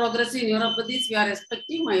 Rapidly progressive neuropathies, we are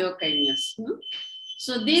expecting myokymia.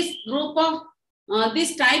 So this group of,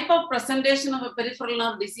 this type of presentation of a peripheral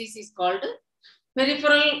nerve disease is called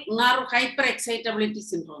peripheral nerve hyperexcitability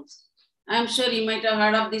syndromes. I am sure you might have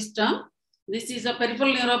heard of this term. This is a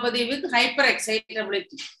peripheral neuropathy with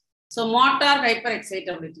hyperexcitability. So motor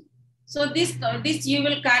hyperexcitability. So this you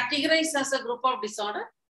will categorize as a group of disorder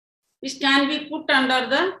which can be put under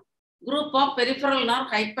the group of peripheral nerve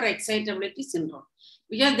hyperexcitability syndrome.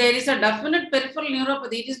 Because there is a definite peripheral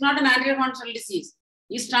neuropathy. It is not an anterior console disease.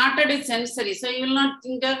 It started with sensory. So you will not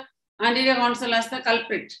think of anterior console as the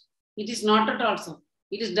culprit. It is not at all so.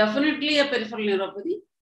 It is definitely a peripheral neuropathy.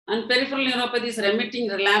 And peripheral neuropathy is remitting,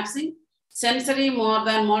 relapsing, sensory more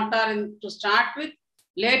than motor to start with.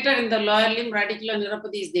 Later in the lower limb, radicular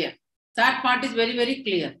neuropathy is there. That part is very, very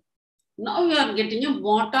clear. Now we are getting a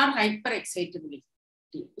motor hyperexcitability.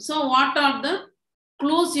 So what are the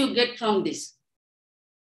clues you get from this?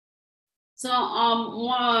 So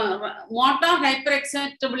motor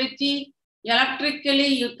hyperexcitability, electrically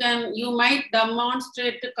you might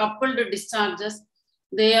demonstrate coupled discharges.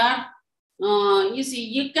 They are, you see,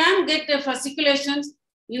 you can get fasciculations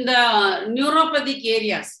in the neuropathic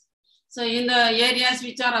areas. So in the areas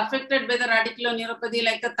which are affected by the radicular neuropathy,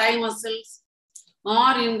 like the thigh muscles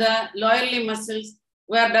or in the lower limb muscles,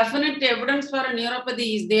 where definite evidence for a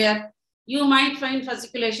neuropathy is there, you might find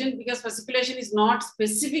fasciculation, because fasciculation is not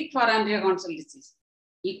specific for Andrea-Gonsalves disease.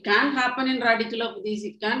 It can happen in radiculopathies,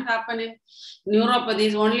 it can happen in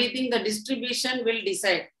neuropathies. Only thing, the distribution will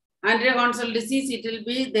decide. Andrea-Gonsalves disease, it will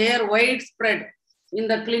be there widespread in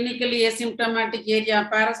the clinically asymptomatic area,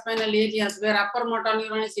 paraspinal areas where upper motor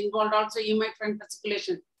neuron is involved. Also, you might find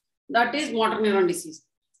fasciculation. That is motor neuron disease.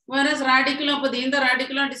 Whereas radiculopathy, in the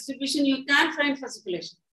radicular distribution, you can find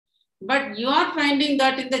fasciculation. But you are finding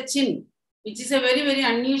that in the chin, which is a very, very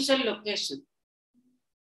unusual location.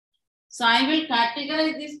 So I will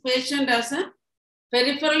categorize this patient as a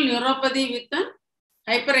peripheral neuropathy with a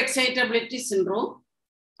hyperexcitability syndrome.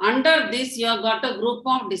 Under this, you have got a group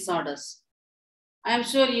of disorders. I am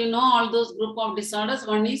sure you know all those group of disorders.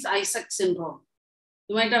 One is Isaac syndrome.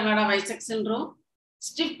 You might have heard of Isaac syndrome.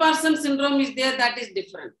 Stiff person syndrome is there, that is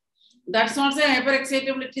different. That's also a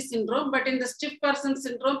hyperexcitability syndrome, but in the stiff person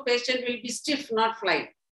syndrome, patient will be stiff, not flight.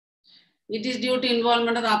 It is due to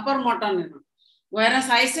involvement of the upper motor neuron. Whereas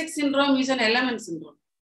Isaac syndrome is an element syndrome.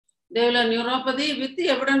 They will have neuropathy with the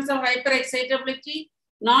evidence of hyperexcitability,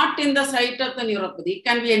 not in the site of the neuropathy. It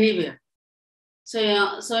can be anywhere. So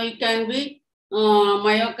it can be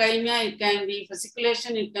myokymia, it can be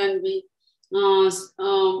fasciculation, it can be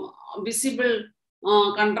visible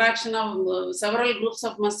contraction of several groups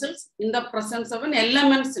of muscles in the presence of an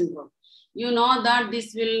element syndrome. You know that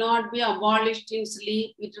this will not be abolished in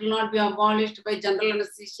sleep. It will not be abolished by general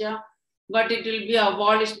anesthesia, but it will be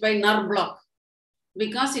abolished by nerve block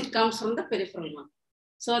because it comes from the peripheral nerve.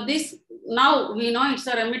 So this, now we know it's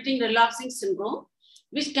a remitting relapsing syndrome,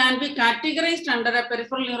 which can be categorized under a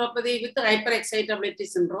peripheral neuropathy with hyperexcitability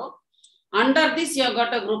syndrome. Under this, you have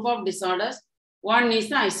got a group of disorders. One is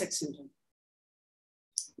the Isaac syndrome.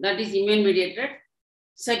 That is immune mediated.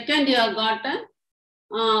 Second, you have got a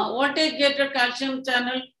voltage gated calcium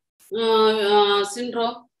channel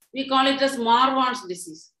syndrome. We call it as Marfan's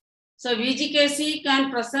disease. So VGKC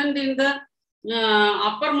can present in the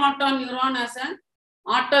upper motor neuron as an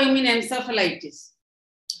autoimmune encephalitis,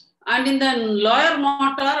 and in the lower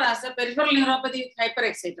motor as a peripheral neuropathy with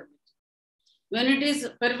hyperexcitability. When it is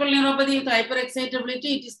peripheral neuropathy with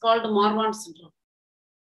hyperexcitability, it is called Marfan's syndrome.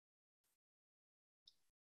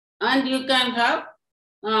 And you can have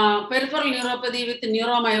peripheral neuropathy with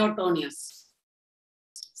neuromyotonias.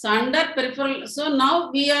 So under peripheral, so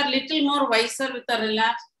now we are little more wiser with the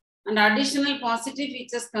relapse and additional positive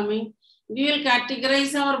features coming. We will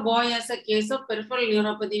categorize our boy as a case of peripheral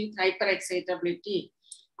neuropathy with hyperexcitability.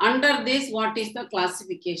 Under this, what is the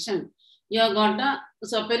classification? You have got a,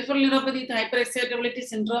 so peripheral neuropathy with hyperexcitability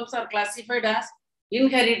syndromes are classified as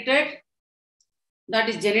inherited, that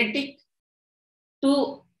is genetic,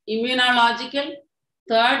 2, immunological,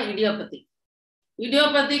 3rd, idiopathic.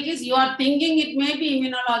 Idiopathic is you are thinking it may be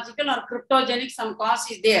immunological or cryptogenic, some cause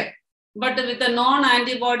is there, but with a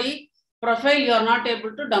non-antibody profile, you are not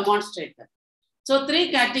able to demonstrate that. So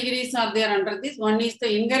 3 categories are there under this. One is the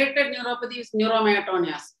inherited neuropathy with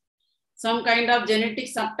neuromyotonias. Some kind of genetic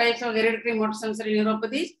subtypes of hereditary motor sensory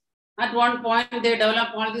neuropathies. At one point, they develop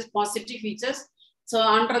all these positive features. So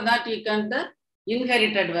under that, you can the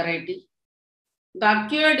inherited variety. The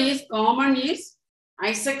acquired is common is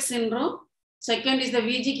Isaac syndrome. Second is the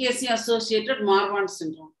VGKC associated Marfan's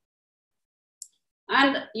syndrome.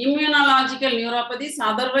 And immunological neuropathies,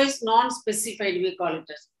 otherwise non-specified, we call it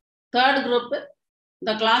as. Third group,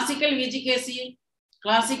 the classical VGKC,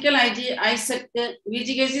 classical Isaac,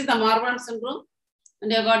 VGKC is the Marfan's syndrome, and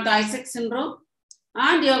you have got the Isaac syndrome,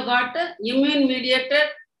 and you have got immune-mediated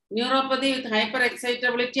neuropathy with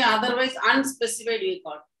hyperexcitability, otherwise unspecified, we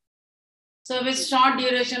call it. So with short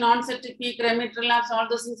duration, onset to peak, remit, relapse, all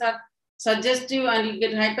those things are suggestive, and you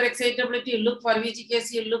get hyperexcitability, you look for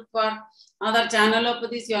VGKC, you look for other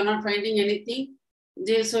channelopathies, you are not finding anything.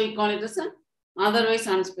 So you call it as a otherwise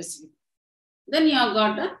unspecific. Then you have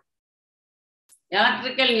got a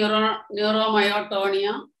electrical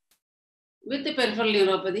neuromyotonia, with the peripheral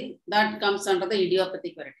neuropathy, that comes under the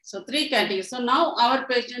idiopathic variety. So 3 categories. So now our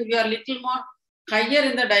patient, we are little more higher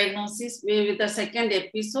in the diagnosis with the second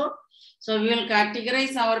episode. So we will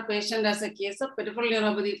categorize our patient as a case of peripheral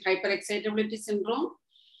neuropathy with hyperexcitability syndrome.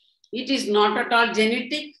 It is not at all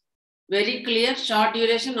genetic, very clear, short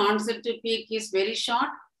duration, onset to peak is very short,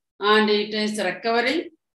 and it is recovering.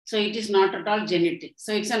 So it is not at all genetic.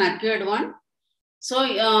 So it's an acquired one. So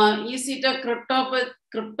is it a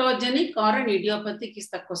cryptogenic or an idiopathic is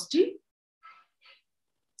the question.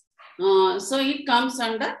 So it comes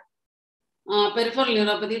under peripheral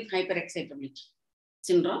neuropathy with hyperexcitability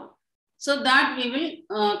syndrome. So that we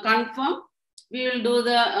will confirm. We will do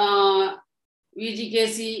the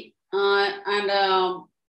VGKC and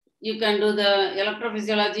you can do the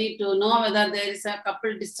electrophysiology to know whether there is a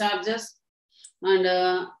coupled discharges and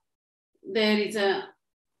there is a,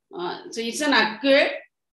 so it's an acquired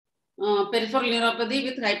peripheral neuropathy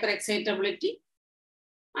with hyperexcitability.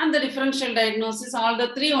 And the differential diagnosis, all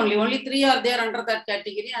the 3 only 3 are there under that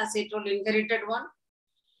category, as I told, inherited one,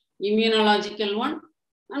 immunological one,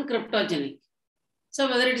 and cryptogenic. So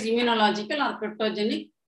whether it is immunological or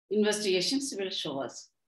cryptogenic, investigations will show us.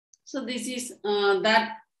 So this is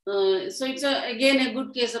that. So it's again a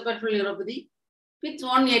good case of peripheral neuropathy with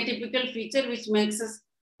one atypical feature which makes us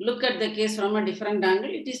look at the case from a different angle.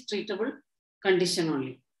 It is treatable condition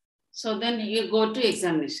only. So then you go to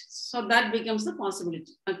examination. So that becomes the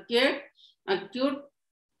possibility. Acute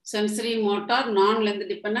sensory motor non-length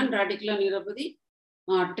dependent radicular neuropathy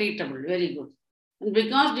treatable. Very good. And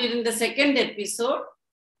because during the second episode,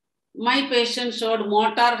 my patient showed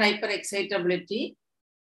motor hyperexcitability,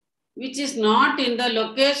 which is not in the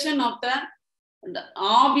location of the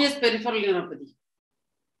obvious peripheral neuropathy.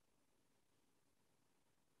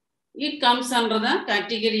 It comes under the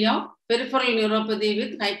category of peripheral neuropathy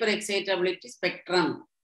with hyperexcitability spectrum.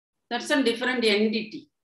 That's a different entity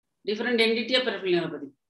of peripheral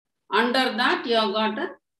neuropathy. Under that, you have got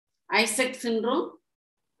a Isaac syndrome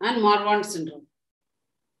and Marwan syndrome.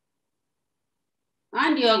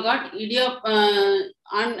 And you have got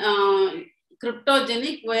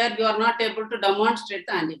cryptogenic, where you are not able to demonstrate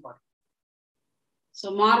the antibody.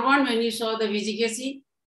 So Marwan, when you show the VGKC,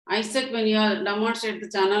 Isaac, when you demonstrate the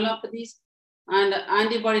channelopathies, and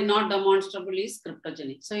antibody not demonstrable is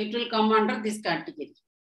cryptogenic. So it will come under this category.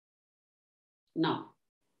 Now,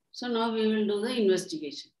 so now we will do the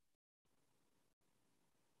investigation.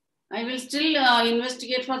 I will still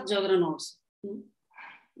investigate for Jogra nodes.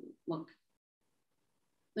 Okay.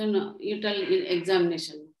 Then you tell in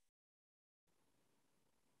examination.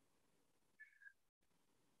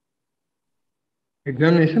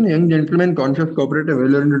 Examination, young gentleman, conscious, cooperative,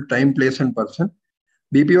 well into time, place, and person.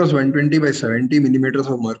 BP was 120 by 70 millimeters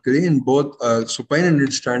of mercury in both supine and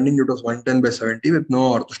in standing. It was 110 by 70 with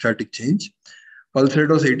no orthostatic change. Pulse rate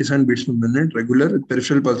was 87 beats per minute, regular, with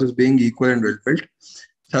peripheral pulses being equal and well felt.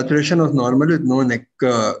 Saturation was normal with no neck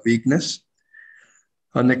weakness.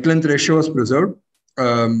 Neck length ratio was preserved.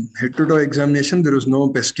 Head to toe examination, there was no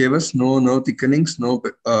pes cavus, no nerve thickenings, no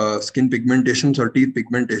skin pigmentations or teeth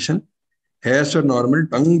pigmentation. Hairs were normal.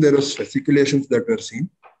 Tongue, there was fasciculations that were seen.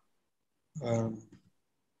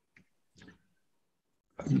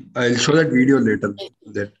 I'll show that video later.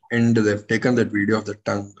 That end, they've taken that video of the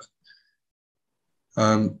tongue.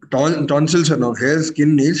 Tonsils are normal. Hair,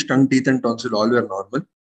 skin, nails, tongue, teeth, and tonsil all were normal.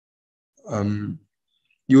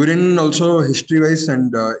 Urine also, history-wise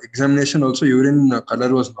and examination also, urine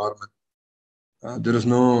color was normal. There was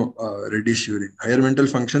no reddish urine. Higher mental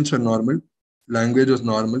functions were normal. Language was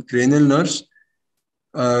normal. Cranial nerves,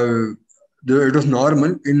 it was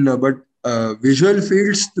normal. But visual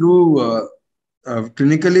fields through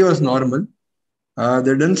clinically was normal.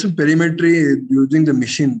 They done some perimetry using the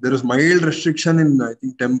machine. There was mild restriction in, I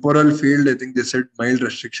think, temporal field. I think they said mild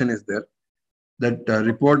restriction is there. That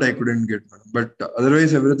report I couldn't get, but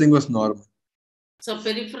otherwise everything was normal. So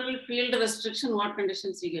peripheral field restriction, what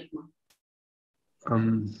conditions you get,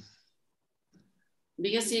 ma'am?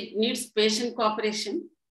 Because it needs patient cooperation.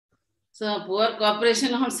 So poor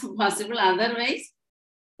cooperation also possible. Otherwise,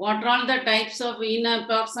 what are all the types of in a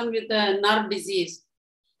person with a nerve disease?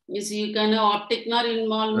 Is you can have optic nerve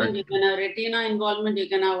involvement, right. You can have retina involvement, you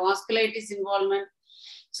can have vasculitis involvement.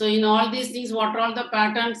 So in all these things, what are all the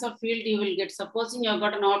patterns of field you will get? Supposing you have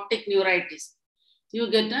got an optic neuritis, you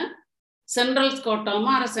get a central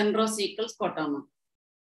scotoma or a centrocecal scotoma.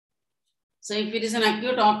 So if it is an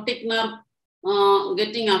acute optic nerve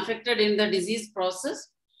getting affected in the disease process,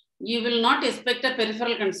 you will not expect a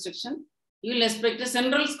peripheral constriction. You will expect a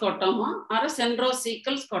central scotoma or a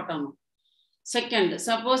centrocecal scotoma. Second,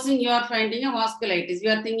 supposing you are finding a vasculitis, you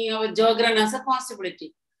are thinking of a Sjogren as a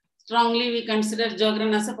possibility. strongly we consider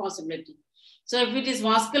Sjogren as a possibility. So if it is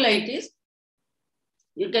vasculitis,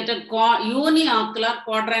 you get a uniocular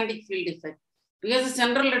quadrantic field defect. Because the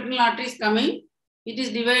central retinal artery is coming, it is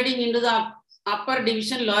dividing into the upper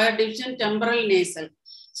division, lower division, temporal, nasal.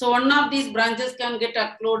 So one of these branches can get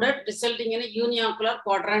occluded, resulting in a uniocular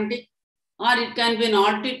quadrantic, or it can be an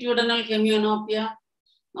altitudinal hemianopia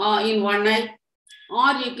in one eye,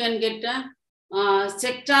 or you can get a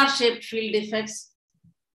sector-shaped field defects.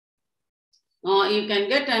 You can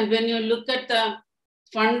get, and when you look at the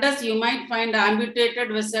fundus, you might find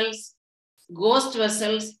amputated vessels, ghost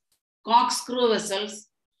vessels, corkscrew vessels,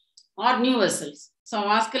 or new vessels. So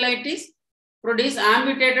vasculitis produce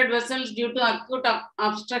amputated vessels due to acute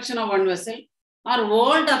obstruction of one vessel, or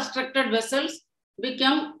old obstructed vessels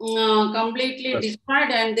become completely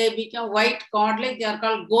destroyed and they become white cord-like. They are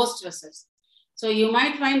called ghost vessels. So you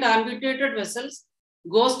might find amputated vessels,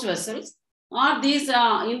 ghost vessels, or these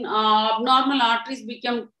abnormal arteries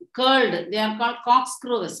become curled. They are called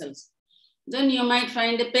corkscrew vessels. Then you might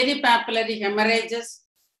find peripapillary hemorrhages,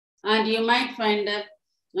 and you might find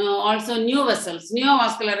also new vessels,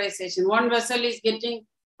 neovascularization. One vessel is getting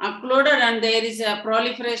occluded and there is a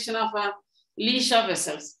proliferation of a leash of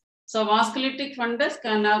vessels. So vasculitic fundus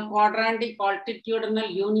can have quadrantic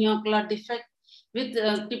altitudinal uniocular defect with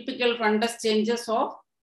typical fundus changes of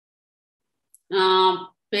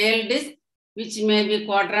pale disc, which may be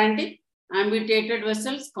quadrantic, amputated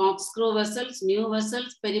vessels, corkscrew vessels, new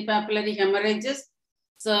vessels, peripapillary hemorrhages.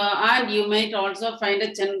 So, and you might also find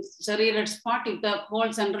a cherry red spot if the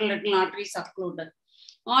whole central retinal artery is occluded.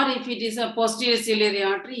 Or if it is a posterior ciliary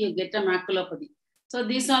artery, you get a maculopathy. So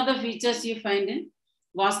these are the features you find in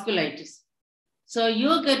vasculitis. So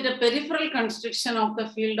you get a peripheral constriction of the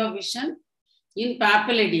field of vision in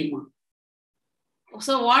papilledema.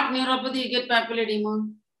 So what neuropathy you get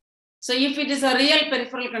papilledema? So if it is a real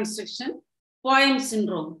peripheral constriction, Poem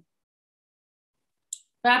syndrome.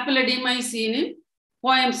 Papilledema is seen in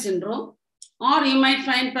Poem syndrome, or you might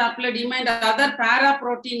find papilledema and other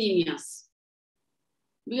paraproteinemias.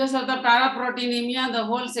 Because of the paraproteinemia, the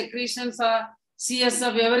whole secretions are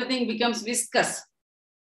CSF, everything becomes viscous.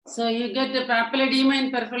 So you get the papilledema in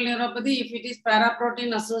peripheral neuropathy if it is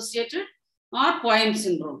paraprotein associated or Poem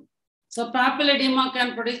syndrome. So papilledema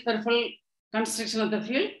can produce peripheral constriction of the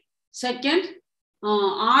field. Second,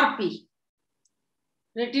 RP,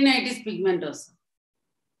 retinitis pigmentosa.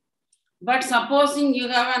 But supposing you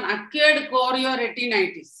have an acquired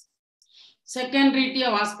chorioretinitis, secondary to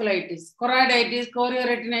vasculitis, choroiditis,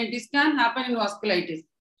 chorioretinitis can happen in vasculitis.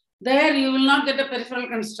 There you will not get a peripheral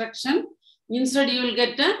constriction. Instead, you will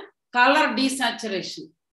get a color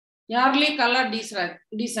desaturation, early color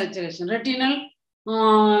desaturation. Retinal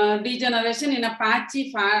degeneration in a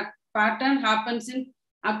patchy pattern happens in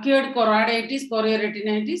acquired choroiditis,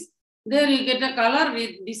 chorioretinitis. There you get a color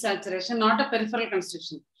desaturation, not a peripheral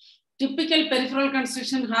constriction. Typical peripheral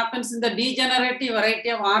constriction happens in the degenerative variety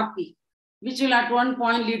of RP, which will at one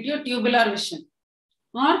point lead to tubular vision,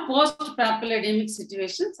 or post-papilledemic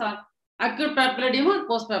situations, or acute papilledema or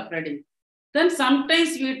post-papilledema. Then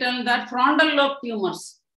sometimes we tell that frontal lobe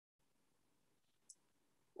tumors.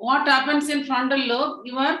 What happens in frontal lobe?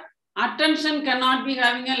 Your attention cannot be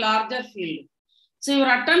having a larger field. So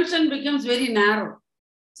your attention becomes very narrow.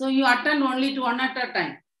 So you attend only to one at a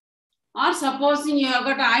time. Or supposing you have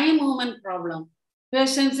got eye movement problem,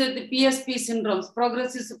 patients with PSP syndromes,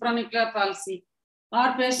 progressive supranuclear palsy,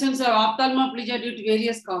 or patients have ophthalmoplegia due to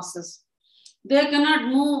various causes. They cannot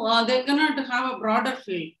move, they cannot have a broader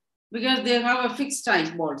field because they have a fixed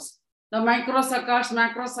eyeballs. The microsacchards,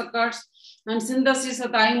 macrosacchards, and synthesis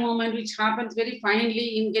of the eye movement, which happens very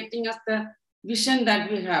finely in getting us the vision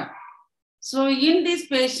that we have. So in this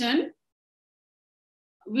patient,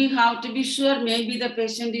 we have to be sure maybe the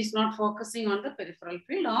patient is not focusing on the peripheral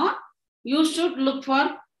field, or you should look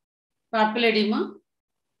for papilledema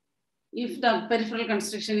if the peripheral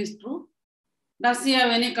constriction is true. Does he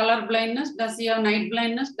have any color blindness? Does he have night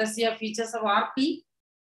blindness? Does he have features of RP?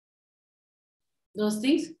 Those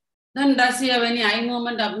things. Then does he have any eye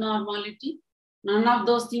movement abnormality? None of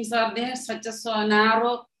those things are there, such as a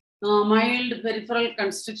narrow, mild peripheral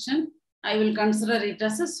constriction. I will consider it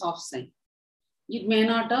as a soft sign. It may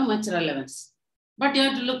not have much relevance. But you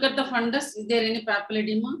have to look at the fundus. Is there any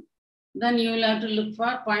papilledema? Then you will have to look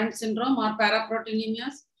for Poem syndrome or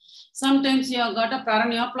paraproteinemias. Sometimes you have got a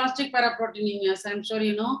paraneoplastic paraproteinemias. I'm sure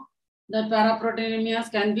you know that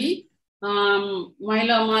paraproteinemias can be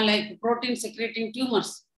myeloma, like protein secreting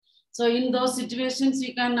tumors. So in those situations,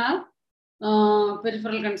 you can have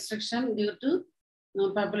peripheral constriction due to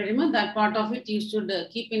papilledema. That part of it you should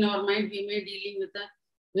keep in our mind. We may dealing with the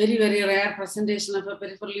very, very rare presentation of a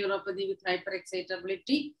peripheral neuropathy with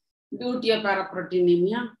hyperexcitability due to a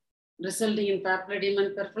paraproteinemia, resulting in papilledema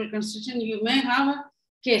and peripheral constriction. You may have a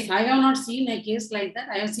case. I have not seen a case like that.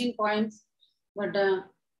 I have seen points, but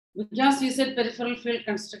because you said peripheral field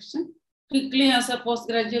constriction, quickly as a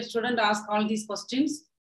postgraduate student, ask all these questions.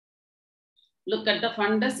 Look at the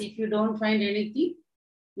fundus. If you don't find anything,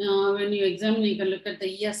 when you examine, you can look at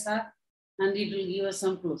the ESR and it will give us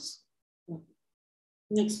some clues.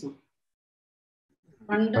 Next one.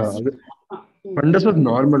 Fundus. Fundus was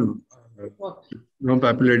normal. No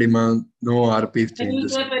papilledema, no RP changes. When you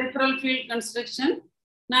say peripheral field constriction,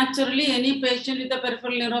 naturally any patient with a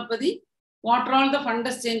peripheral neuropathy, what are all the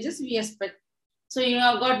fundus changes we expect? So you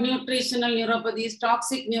have got nutritional neuropathies,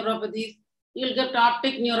 toxic neuropathies, you will get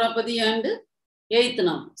optic neuropathy and eighth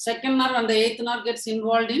nerve. Second nerve and the eighth nerve gets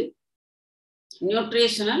involved in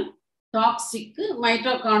nutritional, toxic,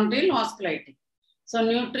 mitochondrial vasculitic. So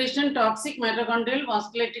nutrition, toxic, mitochondrial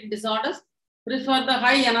vasculitic disorders prefer the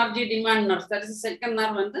high energy demand nerves. That is the second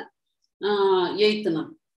nerve and the eighth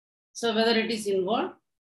nerve. So whether it is involved,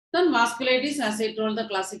 then vasculitis, as I told, the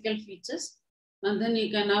classical features. And then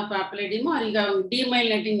you can have papilledema or you have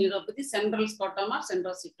demyelinating neuropathy, central scotoma or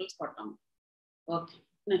centrocecal scotoma. Okay,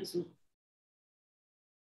 next one.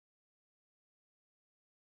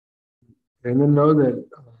 And then now that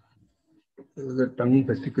the tongue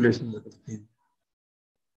fasciculation that is seen.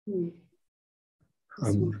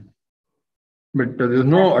 But there is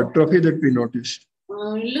no atrophy that we noticed.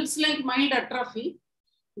 It looks like mild atrophy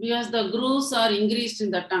because the grooves are increased in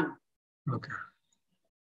the tongue. Okay.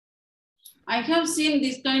 I have seen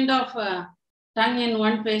this kind of tongue in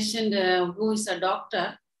one patient who is a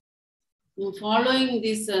doctor following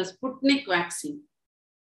this Sputnik vaccine.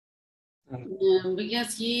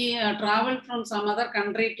 Because he traveled from some other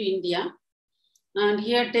country to India and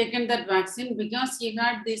he had taken that vaccine because he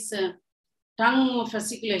had this tongue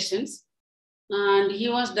fasciculations and he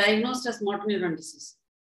was diagnosed as motor neuron disease.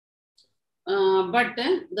 But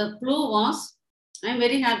the clue was, I'm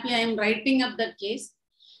very happy I am writing up that case.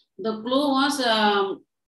 The clue was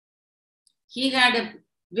he had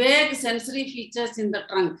vague sensory features in the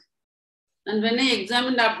trunk. And when I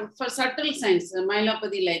examined for subtle signs,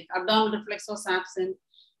 myelopathy like abdominal reflex was absent,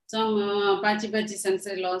 some patchy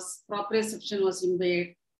sensory loss, proprioception was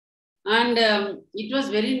impaired. And it was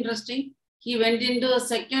very interesting. He went into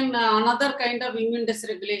another kind of immune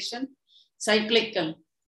dysregulation, cyclical.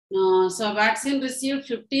 So vaccine received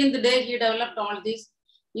 15th day, he developed all this.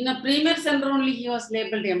 In a premier center only, he was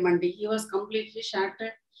labeled MND. He was completely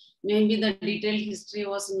shattered. Maybe the detailed history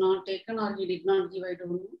was not taken or he did not give, I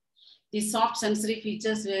don't know. These soft sensory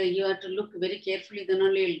features where you have to look very carefully, then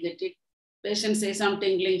only you'll get it. Patient says some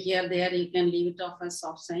tingling here, there, you can leave it off as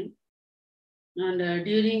soft sign. And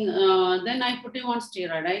then I put him on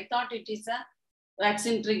steroid. I thought it is a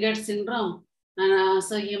vaccine triggered syndrome. And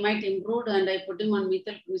so he might improve and I put him on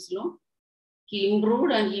methylprednisolone. He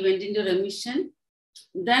improved and he went into remission.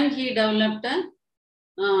 Then he developed a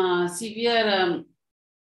severe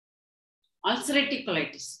ulcerative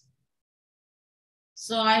colitis.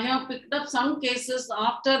 So I have picked up some cases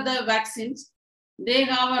after the vaccines. They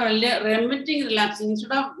have a remitting relapsing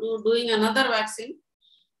instead of doing another vaccine.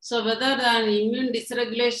 So whether an immune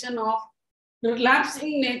dysregulation of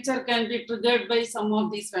relapsing nature can be triggered by some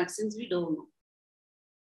of these vaccines, we don't know.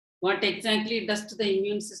 What exactly it does to the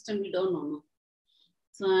immune system, we don't know.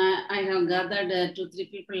 So I have gathered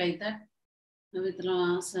 2-3 people like that.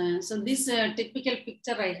 So this typical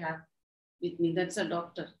picture I have with me, that's a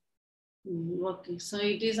doctor. Okay, so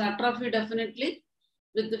it is atrophy definitely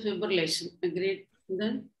with the fibrillation. Agreed.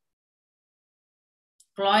 Then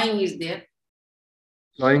clawing is there.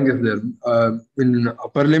 Clawing is there. In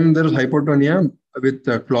upper limb, there is hypotonia with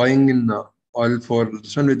clawing in all four.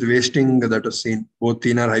 This one with wasting that is seen, both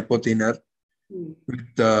thenar, hypothenar,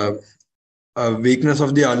 with weakness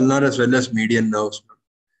of the ulnar as well as median nerves.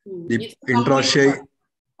 The intraossei.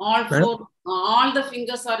 All four, all the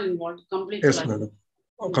fingers are involved. Complete yes, clawing. madam.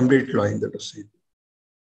 Complete clawing that is seen.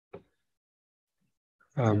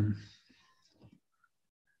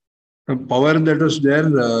 Power that was there,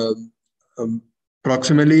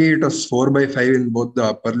 proximally it was 4/5 in both the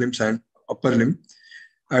upper limbs and upper limb.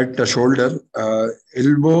 At the shoulder,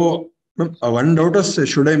 elbow. One doubt is,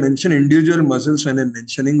 should I mention individual muscles when I'm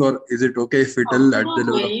mentioning, or is it okay if we tell at the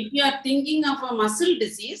level? If you are thinking of a muscle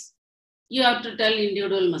disease, you have to tell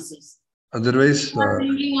individual muscles. Otherwise, if you are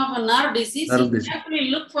thinking of a nerve disease, you actually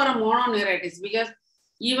look for a mononeuritis, because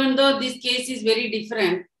even though this case is very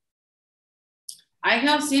different, I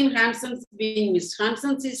have seen Hansen's being missed.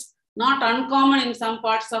 Hansen's is not uncommon in some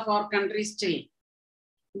parts of our country still.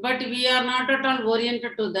 But we are not at all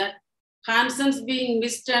oriented to that. Hansen's being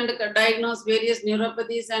missed and diagnosed various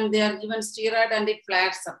neuropathies, and they are given steroid and it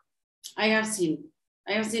flares up. I have seen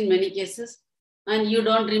many cases, and you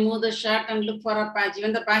don't remove the shirt and look for a patch.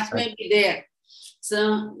 Even the patch may be there.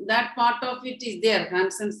 So that part of it is there.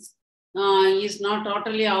 Hansen's is not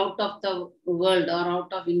totally out of the world or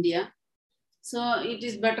out of India. So it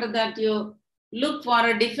is better that you look for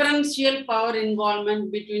a differential power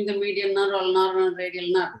involvement between the median neural nerve and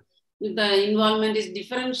radial nerve. If the involvement is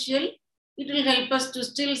differential, it will help us to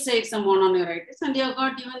still say it's a mononeuritis. And you have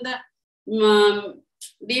got even the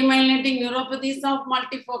demyelinating neuropathies of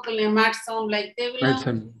multifocal NIMHANS sound like they will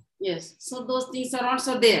have. Yes, so those things are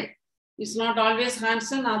also there. It's not always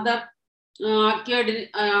Hansen. Other acute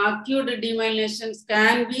demyelinations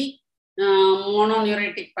can be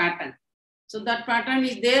mononeuritic pattern. So that pattern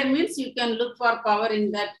is there means you can look for power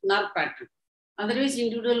in that nerve pattern. Otherwise,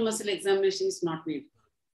 individual muscle examination is not needed.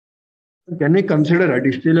 Can we consider at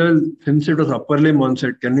district level, since it was upper limb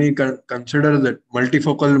onset, can we consider that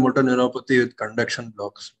multifocal motor neuropathy with conduction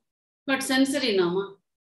blocks? But sensory, no.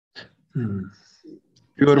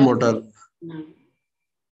 Pure motor. No.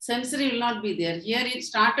 Sensory will not be there. Here it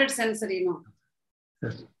started sensory, no.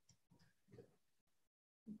 Yes.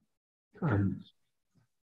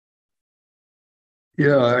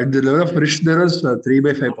 Yeah, at the level of wrist, there was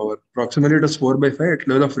 3/5 power. Proximally, it was 4/5. At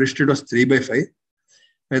level of wrist, it was 3/5.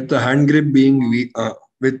 With the hand grip being weak,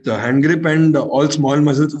 with the hand grip and all small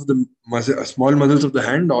muscles of the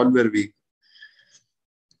hand, all were weak.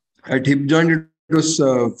 At hip joint, it was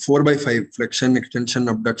 4/5. Flexion, extension,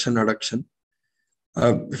 abduction, adduction.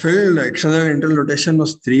 Felt external and internal rotation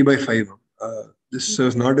was 3/5. This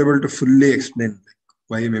was not able to fully explain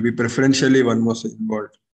why maybe preferentially one was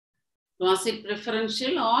involved. Was it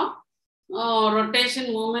preferential or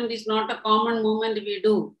rotation movement is not a common movement we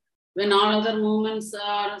do? When all other movements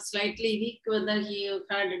are slightly weak, whether he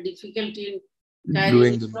had a difficulty in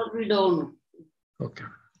carrying it, we don't know. Okay.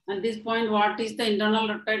 At this point, what is the internal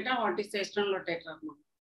rotator? What is the external rotator?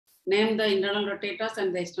 Name the internal rotators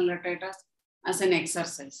and the external rotators as an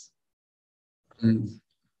exercise. Name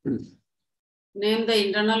the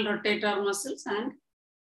internal rotator muscles and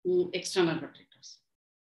external rotators.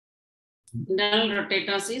 Internal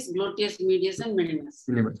rotators is gluteus medius and minimus.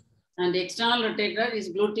 And external rotator is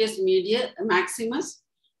gluteus maximus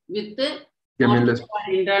with the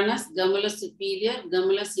internus, gemellus superior,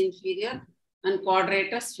 gemellus inferior, and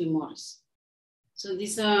quadratus femoris. So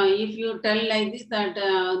this, if you tell like this, that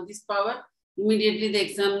this power, immediately the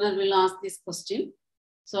examiner will ask this question.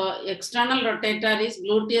 So external rotator is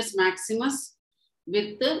gluteus maximus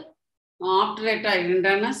with the obturator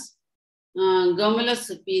internus, gemellus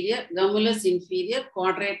superior, gemellus inferior,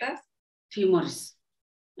 quadratus femoris.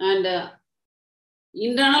 And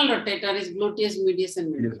internal rotator is gluteus medius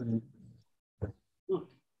and minimus.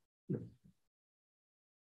 Okay.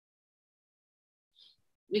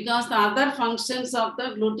 Because the other functions of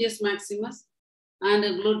the gluteus maximus and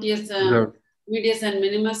gluteus medius and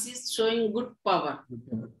minimus is showing good power.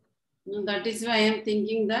 That is why I am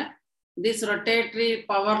thinking that this rotatory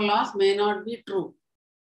power loss may not be true.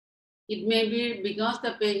 It may be because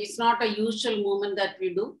it's not a usual movement that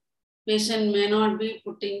we do. Patient may not be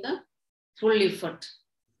putting the full effort.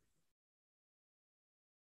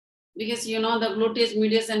 Because you know the gluteus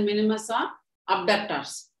medius and minimus are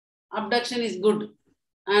abductors. Abduction is good.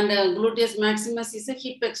 And gluteus maximus is a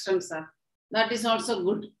hip extensor. That is also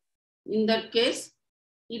good. In that case,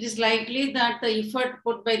 it is likely that the effort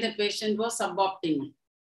put by the patient was suboptimal.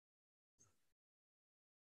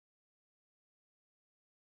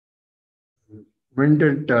 When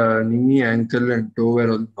at knee, ankle, and toe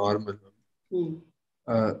were all normal.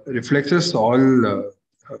 Reflexes, all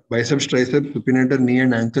biceps, triceps, supinator, knee,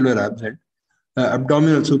 and ankle were absent.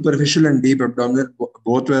 Abdominal, superficial, and deep abdominal,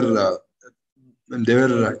 both were. They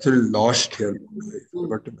were actually lost here. I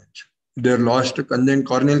forgot to mention. They were lost.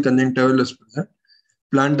 Corneal conjunctival was present.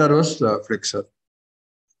 Plantar was flexor.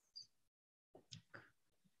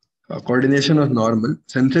 Coordination was normal.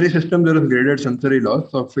 Sensory system, there was graded sensory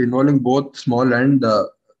loss of involving both small and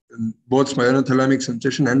both spinothalamic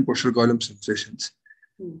sensation and posterior column sensations.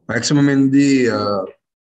 Maximum in the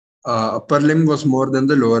upper limb was more than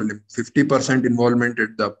the lower limb. 50% involvement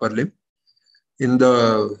at the upper limb. In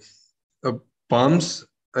the palms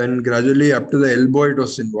and gradually up to the elbow it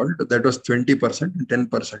was involved. That was 20% and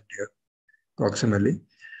 10% here approximately.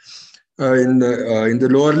 In the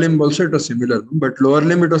lower limb also it was similar, but lower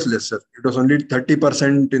limb it was lesser. It was only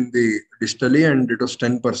 30% in the distally and it was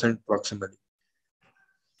 10% proximally.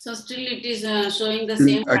 So still it is showing the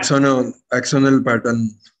same axonal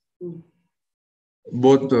pattern.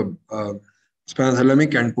 Both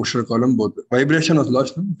Spinothalamic and posterior column both. Vibration was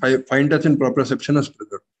lost. Fine touch and proprioception was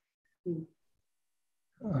preserved.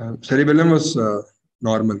 Cerebellum was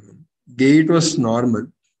normal. Gait was normal.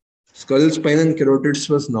 Skull, spine, and carotids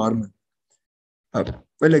was normal.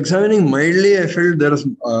 While examining mildly, I felt there was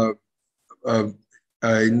in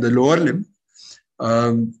the lower limb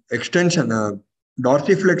extension.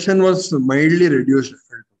 Dorsiflexion was mildly reduced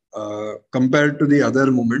compared to the other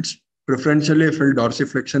movements. Preferentially, I felt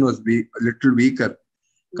dorsiflexion was a little weaker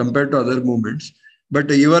compared to other movements. But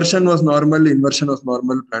the eversion was normal, inversion was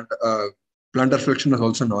normal, plantar flexion was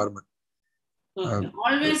also normal. Okay.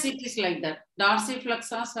 Always it is like that.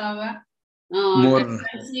 Dorsiflexors have a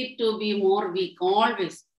tendency to be more weak.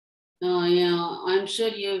 Always. Yeah, I'm sure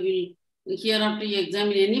you will, here after you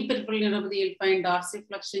examine any peripheral neuropathy, you'll find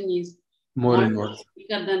dorsiflexion is more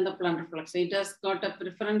weaker than the plantar flexion. It has got a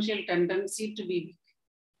preferential tendency to be weak.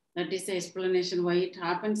 That is the explanation why it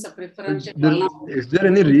happens. A preferential. Is there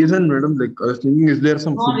any reason, madam? Like I was thinking, is there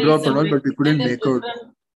some foot drop and all, but we couldn't make out.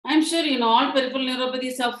 I'm sure you know all peripheral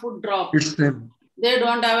neuropathies have foot drop. It's same. They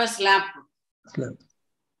don't have a slap.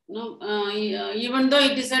 No, even though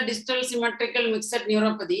it is a distal symmetrical mixed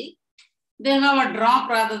neuropathy, they have a drop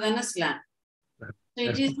rather than a slap. So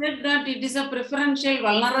it is said that it is a preferential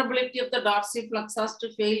vulnerability of the dorsiflexors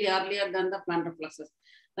to fail earlier than the plantar flexors.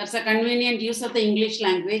 That's a convenient use of the English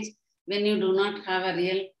language when you do not have a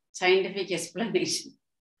real scientific explanation.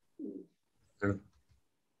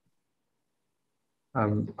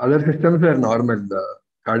 Other systems were normal. The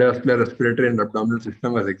cardiovascular, respiratory, and abdominal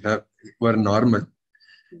system were normal.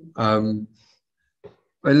 Well,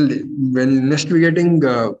 when investigating,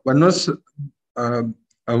 one was a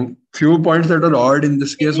few points that are odd in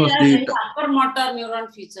this case was the upper motor neuron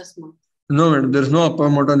features. No, madam, there's no upper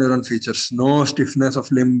motor neuron features, no stiffness of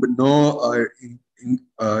limb, no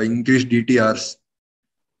increased DTRs,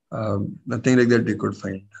 nothing like that we could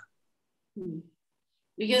find.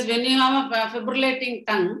 Because when you have a fibrillating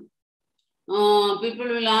tongue, people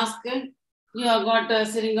will ask, you have got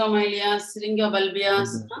syringomyelias,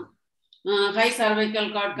 syringobulbias, high cervical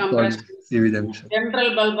cord compression,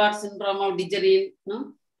 ventral bulbar syndrome of Digerin.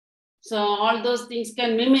 So all those things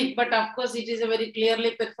can mimic, but of course it is a very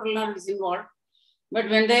clearly peripheral nerve is involved. But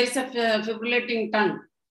when there is a fibrillating tongue,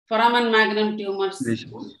 foramen magnum tumors,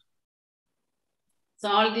 so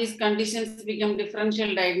all these conditions become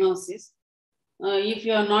differential diagnosis. If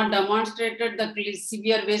you are not demonstrated the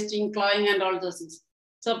severe wasting, clawing and all those things.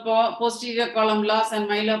 So posterior column loss and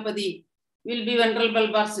myelopathy will be ventral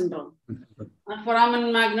bulbar syndrome. And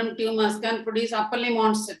foramen magnum tumors can produce upper limb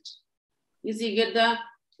onset. You see, get the,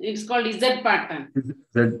 it's called Z pattern.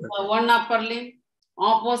 So one upper limb,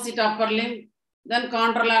 opposite upper limb, then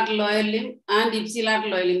contralateral lower limb and ipsilateral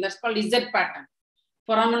lower limb. That's called Z pattern.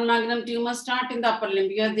 Foramen magnum tumors start in the upper limb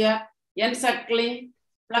because they are encircling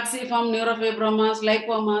plexiform neurofibromas,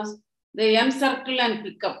 lipomas. They encircle and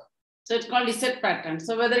pick up. So it's called Z pattern.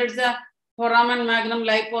 So whether it's a foramen magnum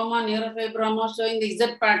lipoma, neurofibroma showing the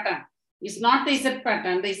Z pattern, it's not the Z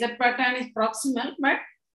pattern. The Z pattern is proximal, but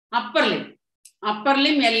upper limb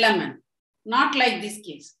LMN, not like this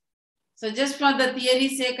case. So just for the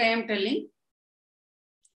theory's sake, I am telling.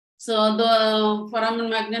 So the foramen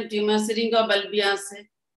magnum tumor, syringobulbias,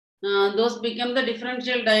 those become the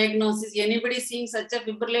differential diagnosis. Anybody seeing such a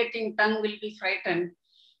fibrillating tongue will be frightened.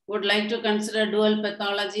 Would like to consider dual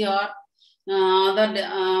pathology or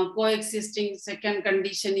other coexisting second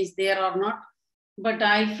condition is there or not. But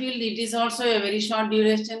I feel it is also a very short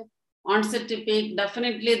duration. Onset to peak,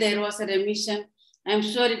 definitely there was a remission. I'm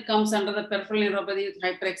sure it comes under the peripheral neuropathy with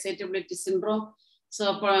hyperexcitability syndrome.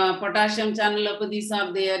 So potassium channelopathies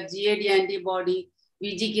are there, GAD antibody,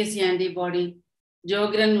 VGKC antibody,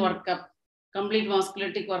 Sjogren workup, complete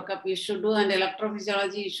musculotic workup you should do, and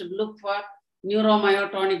electrophysiology you should look for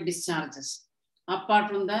neuromyotonic discharges.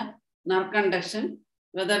 Apart from the nerve conduction,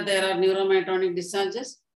 whether there are neuromyotonic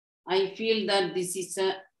discharges, I feel that this is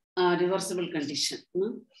a reversible condition.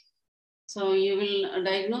 So you will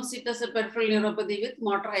diagnose it as a peripheral neuropathy with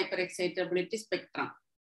motor hyperexcitability spectrum.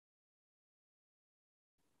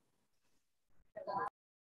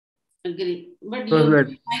 Agree. But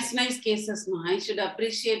you nice cases. No? I should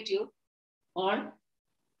appreciate you all.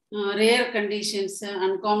 Rare conditions,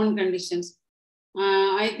 uncommon conditions.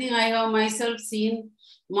 I think I have myself seen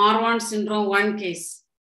Marwan syndrome 1 case.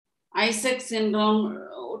 Isaac syndrome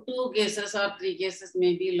 2 cases or 3 cases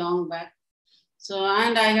maybe long back. So,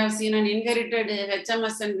 and I have seen an inherited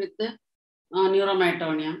HMSN with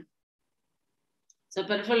neuromyotonia. So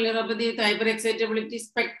peripheral neuropathy with hyperexcitability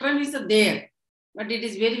spectrum is there, but it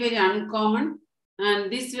is very, very uncommon. And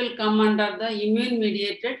this will come under the immune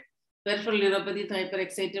mediated peripheral neuropathy with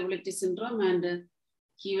hyperexcitability syndrome, and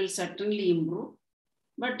he will certainly improve.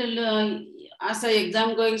 But as an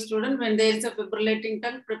exam going student, when there is a fibrillating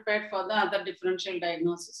tongue, prepared for the other differential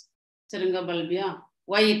diagnosis, syringobulbia.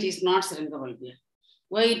 Why it is not syringobulbia?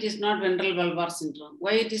 Why it is not ventral bulbar syndrome?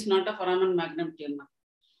 Why it is not a foramen magnum tumor?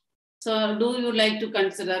 So do you like to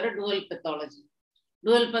consider a dual pathology?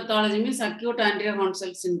 Dual pathology means acute anterior horn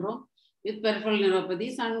cell syndrome with peripheral neuropathy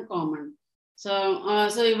is uncommon. So,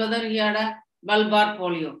 so whether he had a bulbar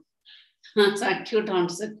polio, so acute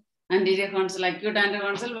onset, anterior horn cell, acute anterior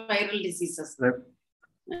horn cell, viral diseases. Right.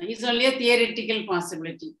 It's only a theoretical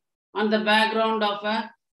possibility on the background of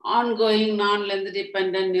a ongoing non-length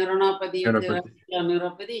dependent neuronopathy,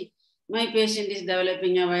 neuropathy. My patient is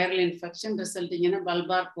developing a viral infection resulting in a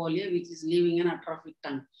bulbar polio, which is leaving an atrophic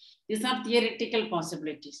tongue. These are theoretical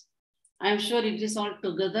possibilities. I am sure it is all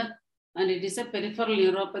together, and it is a peripheral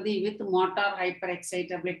neuropathy with motor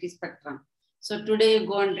hyperexcitability spectrum. So today you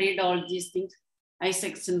go and read all these things: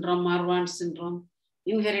 Isaac syndrome, Marwan syndrome,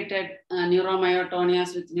 inherited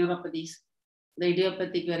neuromyotonias with neuropathies, the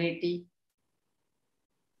idiopathic variety.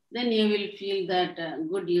 Then you will feel that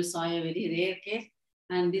good, you saw a very rare case,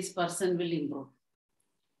 and this person will improve.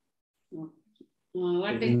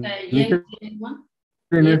 What is the one?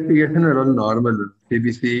 Investigation were all normal.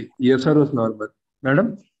 CBC, ESR was normal.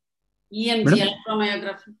 Madam? EMG,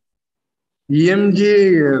 electromyography.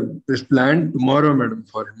 EMG is planned tomorrow, madam,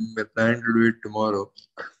 for him. We plan to do it tomorrow.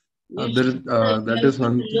 That is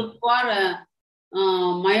one thing. Look for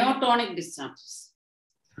myotonic discharges.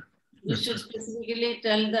 You should specifically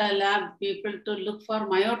tell the lab people to look for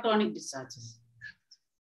myotonic discharges.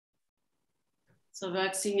 So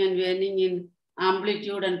waxing and waning in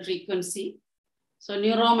amplitude and frequency. So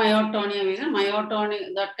neuromyotonia is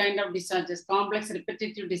myotonic, that kind of discharges, complex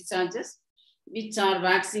repetitive discharges, which are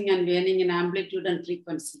waxing and waning in amplitude and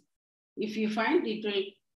frequency. If you find, it will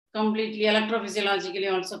completely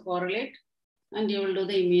electrophysiologically also correlate, and you will do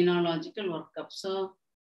the immunological workup. So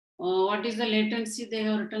what is the latency? They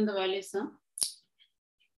have written the values.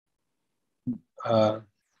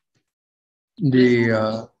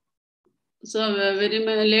 So very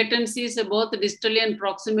latency is both distally and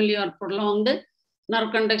proximally or prolonged.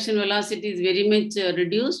 Nerve conduction velocity is very much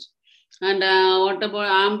reduced. And what about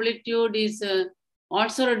amplitude is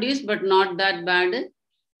also reduced, but not that bad.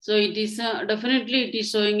 So it is definitely it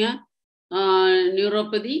is showing a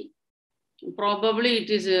neuropathy. Probably it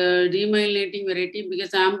is a demyelinating variety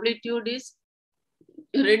because amplitude is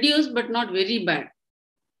reduced, but not very bad.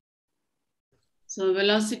 So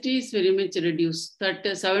velocity is very much reduced.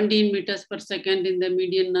 17 meters per second in the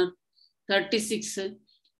median nerve, 36,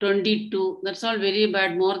 22. That's all very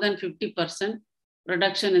bad, more than 50%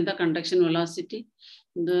 reduction in the conduction velocity.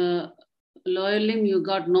 The lower limb, you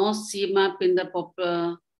got no CMAP in the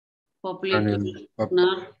popliteal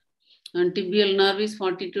nerve. And tibial nerve is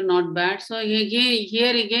 42, not bad. So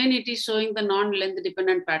here again, it is showing the non-length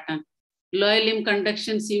dependent pattern. Lower limb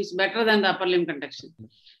conduction seems better than the upper limb conduction.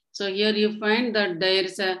 So here you find that there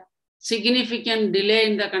is a significant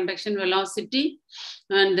delay in the conduction velocity,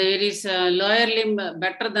 and there is a lower limb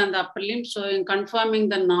better than the upper limb, showing confirming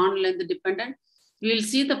the non-length dependent. We will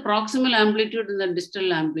see the proximal amplitude and the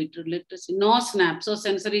distal amplitude. Let us see. No snap, so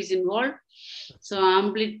sensory is involved. So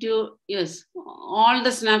amplitude, yes, all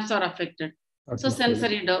the snaps are affected. Okay. So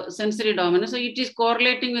sensory dominant. So it is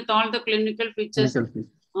correlating with all the clinical features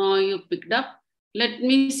you picked up. Let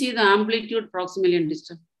me see the amplitude proximally and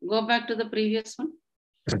distal. Go back to the previous one.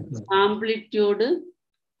 Amplitude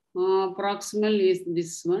proximal is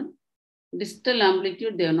this one. Distal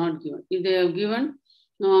amplitude they are not given. If they have given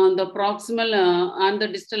the proximal and the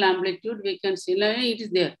distal amplitude, we can see it is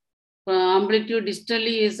there. Amplitude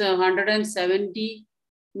distally is 170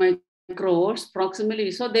 microvolts,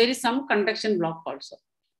 proximally. So there is some conduction block also.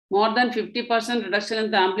 More than 50% reduction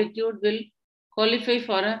in the amplitude will qualify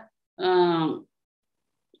for a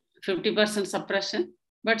 50% suppression.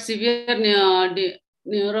 But severe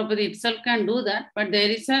neuropathy itself can do that. But there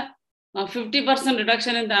is a 50%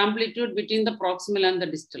 reduction in the amplitude between the proximal and the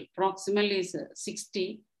distal. Proximal is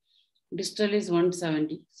 60. Distal is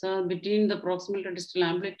 170. So between the proximal to distal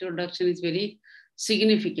amplitude reduction is very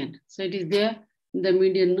significant. So it is there in the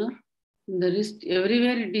median nerve, in the wrist,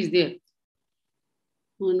 everywhere it is there.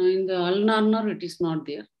 Oh, no, in the ulnar nerve it is not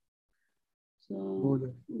there. So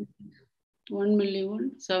 1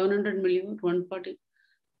 millivolt, 700 millivolt, 140.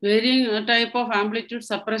 Varying type of amplitude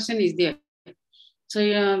suppression is there. So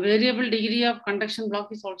variable degree of conduction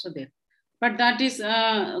block is also there. But that is,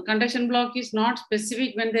 conduction block is not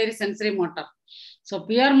specific when there is sensory motor. So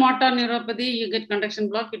pure motor neuropathy, you get conduction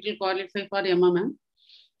block, it will qualify for MMM.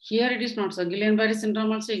 Here it is not. So Guillain-Barré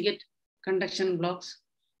syndrome also you get conduction blocks.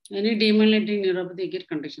 Any demyelinating neuropathy, you get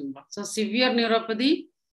conduction blocks. So severe neuropathy,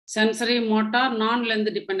 sensory, motor,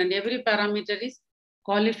 non-length dependent. Every parameter is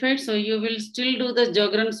qualified. So you will still do the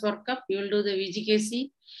Sjogren's workup. You will do the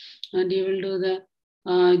VGKC and you will do the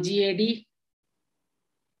GAD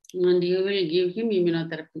and you will give him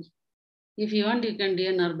immunotherapy. If you want, you can do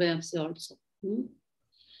a nerve biopsy also.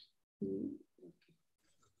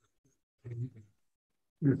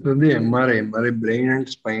 This was the MRI, brain and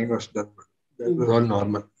spine was done. That was all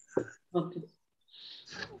normal. Okay.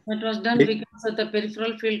 That was done because of the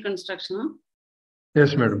peripheral field construction, huh?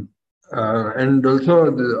 Yes, madam. And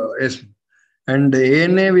also, yes. And the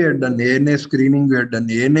ANA we had done, ANA screening we had done.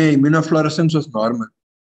 ANA immunofluorescence was normal.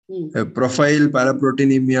 Profile,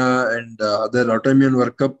 paraproteinemia, and other autoimmune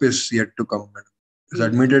workup is yet to come, madam. It was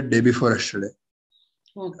admitted day before yesterday.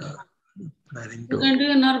 Okay. You can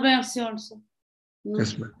do a nerve biopsy also. No?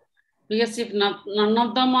 Yes, ma'am. Because if none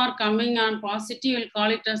of them are coming on positive, we'll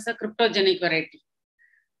call it as a cryptogenic variety.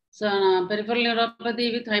 So peripheral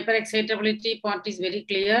neuropathy with hyperexcitability part is very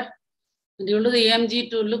clear. And you will do the EMG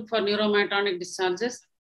to look for neuromyotonic discharges.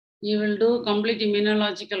 You will do complete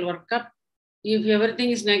immunological workup. If everything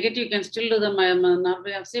is negative, you can still do the nerve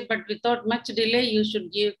biopsy, but without much delay, you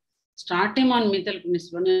should start him on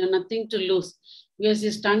methylprednisolone. Nothing to lose because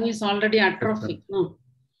his tongue is already atrophic. No,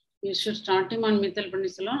 you should start him on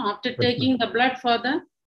methylprednisolone. After taking the blood for the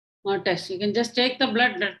test, you can just take the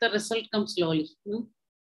blood, let the result come slowly. No?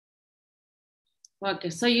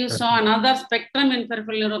 Okay, so you saw another spectrum in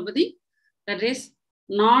peripheral neuropathy, that is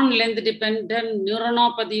non-length dependent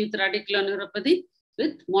neuronopathy with radicular neuropathy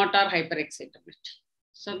with motor hyperexcitability.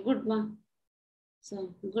 So good, ma.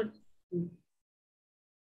 So good.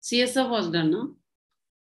 CSF was done, no?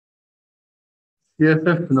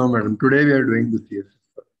 CSF, no, madam. Today we are doing the CSF.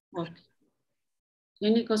 Okay.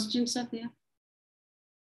 Any questions are there?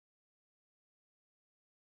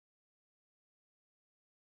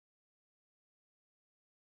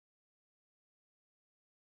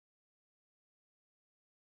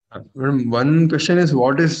 Madam, one question is,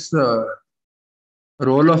 what is the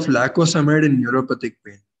role of lacosamide in neuropathic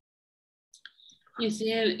pain? You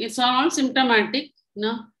see, it's all symptomatic.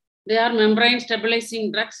 No? They are membrane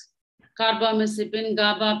stabilizing drugs. Carbamazepine,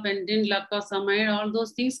 gabapentin, lacosamide, all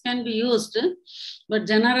those things can be used. But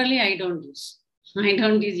generally, I don't use. I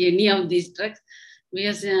don't use any of these drugs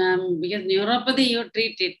because neuropathy, you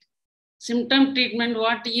treat it. Symptom treatment,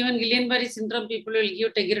 what even Guillain-Barré syndrome people will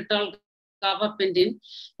give Tegretol, gabapentin.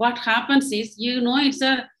 What happens is, it's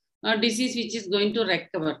a disease which is going to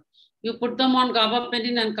recover. You put them on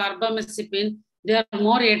gabapentin and carbamazepine, they are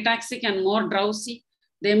more ataxic and more drowsy.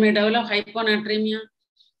 They may develop hyponatremia.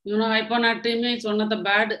 Hyponatremia is one of the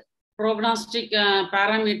bad prognostic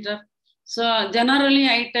parameter. So generally,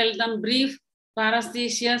 I tell them brief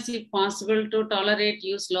paresthesias if possible to tolerate,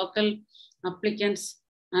 use local applicants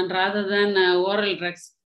and rather than oral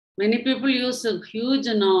drugs. Many people use a huge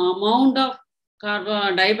amount of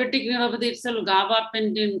diabetic neuropathy itself,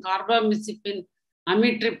 gabapentin, carbamazepine,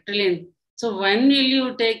 amitriptyline. So when will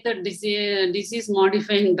you take the disease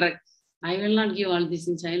modifying drug? I will not give all these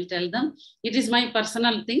things. I will tell them. It is my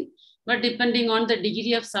personal thing, but depending on the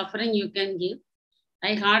degree of suffering, you can give.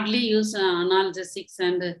 I hardly use analgesics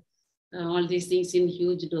and all these things in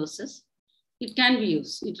huge doses. It can be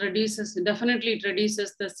used. Definitely it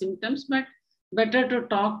reduces the symptoms, but better to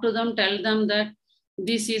talk to them, tell them that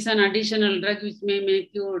this is an additional drug which may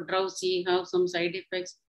make you drowsy, have some side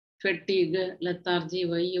effects, fatigue, lethargy,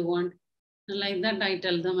 why you want. Like that, I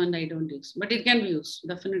tell them and I don't use. But it can be used.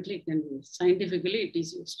 Definitely it can be used. Scientifically, it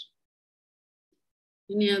is used.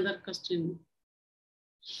 Any other question?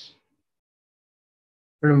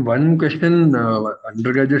 One question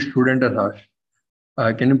undergraduate student has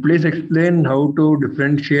asked. Can you please explain how to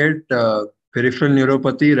differentiate peripheral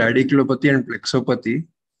neuropathy, radiculopathy, and plexopathy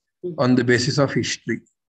on the basis of history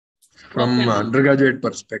from undergraduate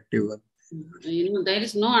perspective? There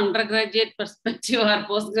is no undergraduate perspective or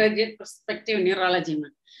postgraduate perspective in neurology.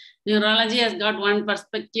 Neurology has got one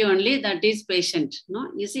perspective only, that is patient. No?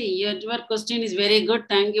 You see, your question is very good.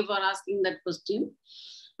 Thank you for asking that question.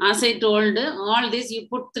 As I told, all this you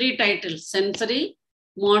put 3 titles: sensory,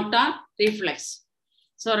 motor, reflex.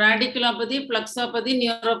 So radiculopathy, plexopathy,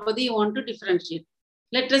 neuropathy, you want to differentiate.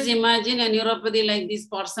 Let us imagine a neuropathy like this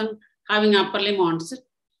person having upper limb onset,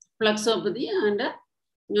 plexopathy and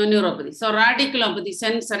neuropathy. So radiculopathy,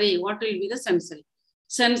 sensory, what will be the sensory?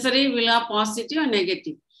 Sensory will have positive and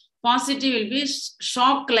negative. Positive will be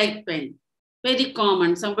shock-like pain, very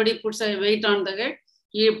common. Somebody puts a weight on the head,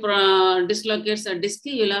 he dislocates a disc,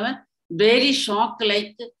 you will have a very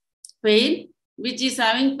shock-like pain, which is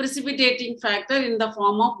having precipitating factor in the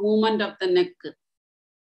form of movement of the neck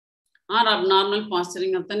or abnormal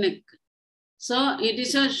posturing of the neck. So it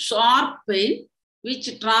is a sharp pain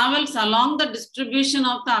which travels along the distribution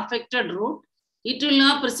of the affected root. It will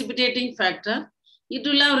have precipitating factor. It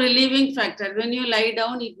will have relieving factor. When you lie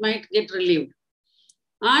down, it might get relieved.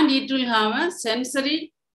 And it will have a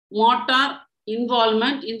sensory motor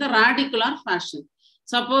involvement in the radicular fashion.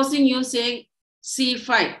 Supposing you say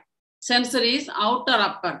C5, sensory is outer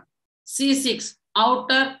upper. C6,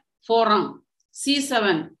 outer forearm.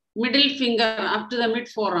 C7, middle finger up to the mid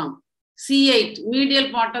forearm. C8,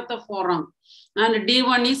 medial part of the forearm. And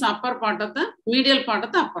D1 is upper part of the medial part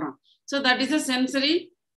of the upper arm. So that is a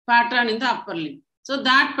sensory pattern in the upper limb. So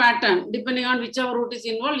that pattern, depending on whichever root is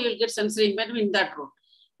involved, you will get sensory impairment in that root.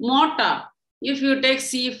 Motor, if you take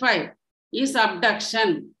C5, is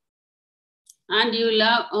abduction. And you will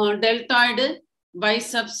have deltoid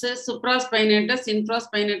biceps, supraspinatus,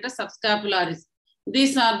 infraspinatus, subscapularis.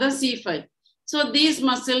 These are the C5. So these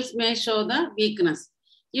muscles may show the weakness.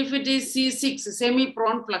 If it is C6,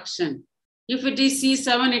 semi-prone flexion. If it is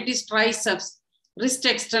C7, it is triceps, wrist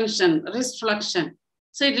extension, wrist flexion.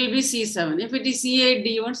 So it will be C7. If it is C8,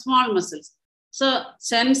 D1, small muscles. So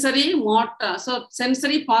sensory, motor, so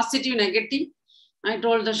sensory positive, negative. I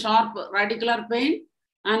told the sharp radicular pain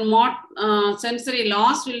and sensory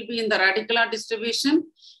loss will be in the radicular distribution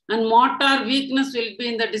and motor weakness will be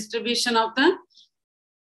in the distribution of the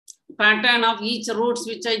pattern of each roots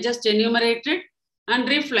which I just enumerated. And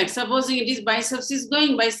reflex, supposing it is biceps is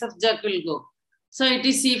going, biceps jerk will go. So it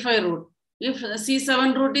is C5 root. If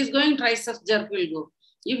C7 root is going, triceps jerk will go.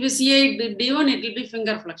 If you C8 D1, it will be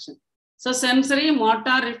finger flexion. So sensory,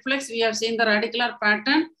 motor, reflex, we have seen the radicular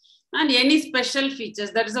pattern and any special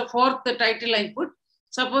features. That is the fourth title I put.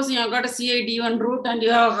 Suppose you have got a C8 D1 root and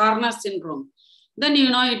you have Harner syndrome. Then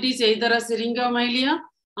you know it is either a syringomyelia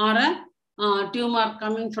or a tumor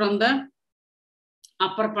coming from the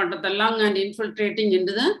upper part of the lung and infiltrating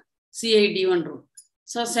into the C8D1 root.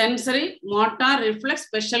 So sensory, motor, reflex,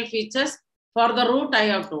 special features for the root I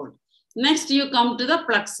have told. Next you come to the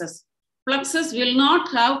plexus. Plexus will not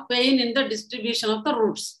have pain in the distribution of the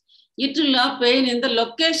roots. It will have pain in the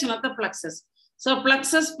location of the plexus. So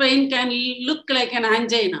plexus pain can look like an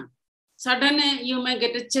angina. Suddenly you may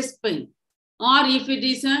get a chest pain. Or if it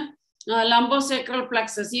is a lumbosacral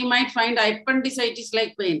plexus, you might find appendicitis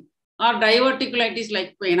like pain or diverticulitis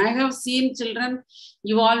like pain. I have seen children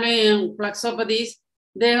evolving plexopathies.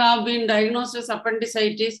 They have been diagnosed with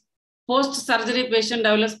appendicitis. Post-surgery patient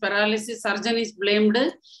develops paralysis. Surgeon is blamed.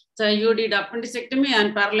 So you did appendicectomy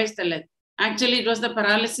and paralyzed the leg. Actually, it was the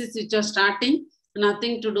paralysis which was starting,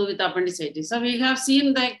 nothing to do with appendicitis. So we have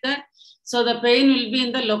seen like that. So the pain will be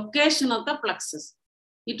in the location of the plexus.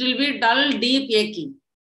 It will be dull, deep aching.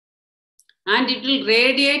 And it will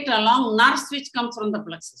radiate along nerves which come from the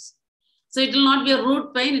plexus. So it will not be a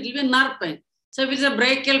root pain, it will be a nerve pain. So if it's a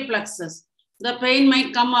brachial plexus, the pain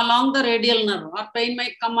might come along the radial nerve or pain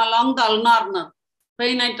might come along the ulnar nerve.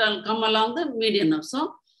 Pain might come along the median nerve.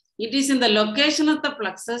 So it is in the location of the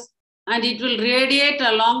plexus and it will radiate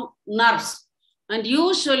along nerves and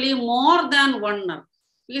usually more than one nerve.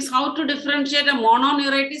 Because how to differentiate a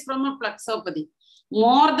mononeuritis from a plexopathy?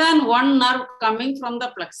 More than one nerve coming from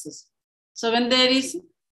the plexus. So when there is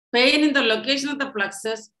pain in the location of the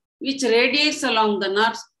plexus, which radiates along the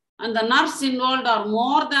nerves, and the nerves involved are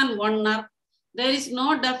more than one nerve, there is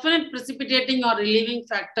no definite precipitating or relieving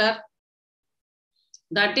factor.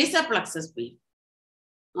 That is a plexus pain.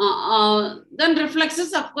 Then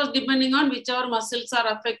reflexes, of course, depending on whichever muscles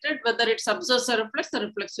are affected, whether it's abscissor reflex, the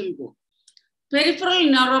reflex will go. Peripheral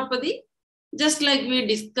neuropathy, just like we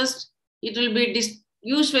discussed, it will be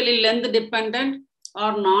usually length dependent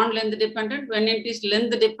or non-length dependent. When it is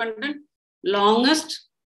length dependent, longest,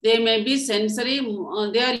 they may be sensory,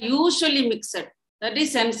 they are usually mixed. That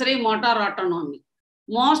is sensory motor autonomy.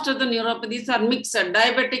 Most of the neuropathies are mixed.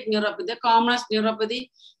 Diabetic neuropathy, the commonest neuropathy,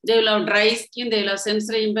 they will have dry skin, they will have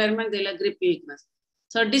sensory impairment, they will have grip weakness.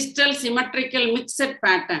 So distal symmetrical mixed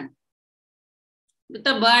pattern with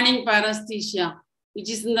a burning paresthesia, which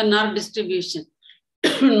is in the nerve distribution.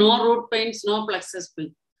 No root pains, no plexus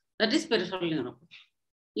pain. That is peripheral neuropathy.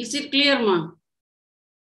 Is it clear, ma'am?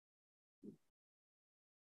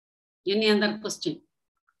 Any other question?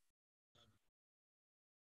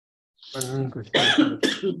 One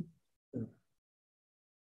question.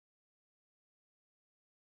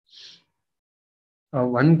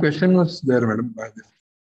 One question was there, madam.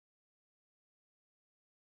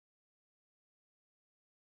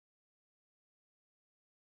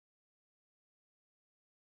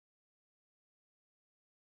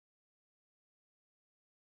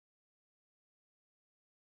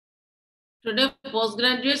 Today,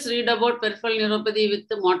 postgraduates read about peripheral neuropathy with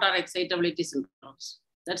the motor excitability syndromes.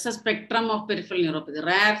 That's a spectrum of peripheral neuropathy,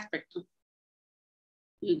 rare spectrum.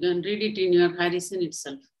 You can read it in your Harrison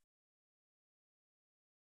itself.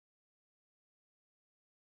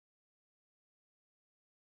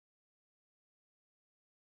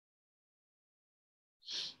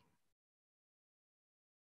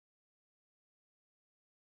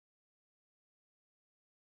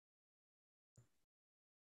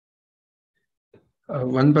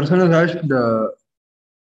 One person has asked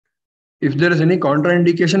if there is any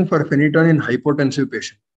contraindication for phenytoin in hypotensive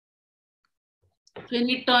patient.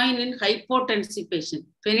 Phenytoin in hypotensive patient.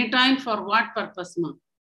 Phenytoin for what purpose, ma'am?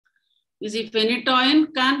 You see,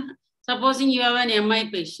 phenytoin can, supposing you have an MI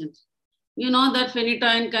patient, you know that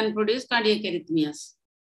phenytoin can produce cardiac arrhythmias.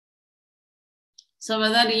 So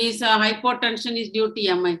whether his hypotension is due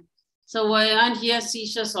to MI. So why, and he has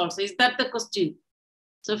seizures also. Is that the question?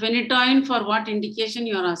 So phenytoin for what indication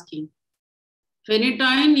you are asking?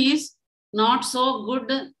 Phenytoin is not so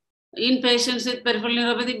good in patients with peripheral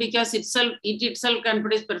neuropathy because it itself can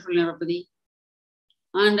produce peripheral neuropathy.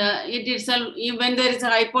 And it itself, when there is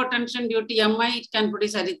a hypotension due to MI, it can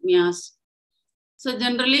produce arrhythmias. So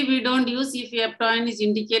generally we don't use if eptoin is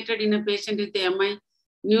indicated in a patient with MI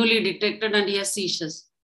newly detected and he has seizures.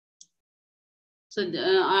 So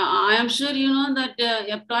I am sure you know that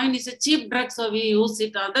eptoin is a cheap drug, so we use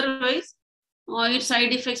it. Otherwise, its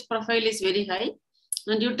side effects profile is very high.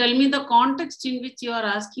 And you tell me the context in which you are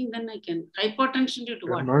asking, then I can. Hypertension due to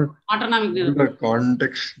what? Autonomic neuropathy. The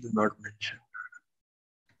context is not mentioned.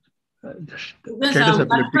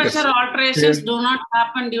 Blood pressure alterations do not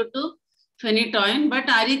happen due to phenytoin, but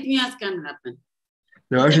arrhythmias can happen.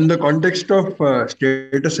 In the context of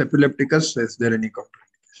status epilepticus, is there any contraindication?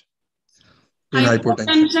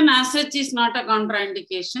 Hypertension as such is not a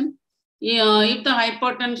contraindication. If the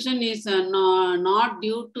hypertension is not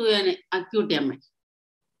due to an acute MI.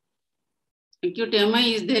 Acute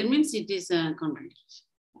MI is there means it is a contraindication.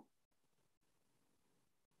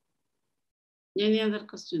 Any other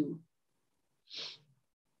question?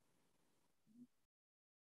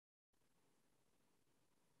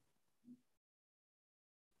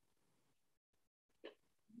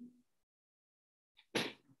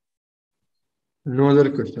 No other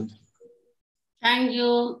questions. Thank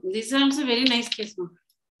you. This is also a very nice case. No?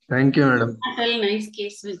 Thank you, madam. A nice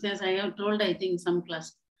case, which as I have told, I think some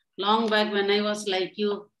class. Long back when I was like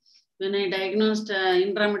you, when I diagnosed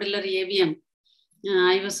intramedullary AVM,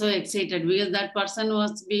 I was so excited because that person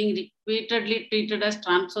was being repeatedly treated as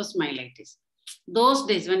transverse myelitis. Those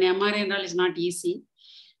days when MRI and all is not easy,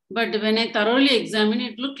 but when I thoroughly examined,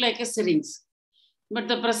 it looked like a syringe. But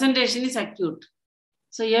the presentation is acute.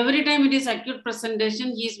 So every time it is acute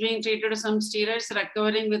presentation, he is being treated with some steroids,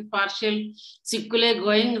 recovering with partial sequelae,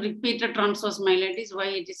 going repeated transverse myelitis. Why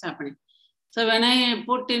it is happening? So when I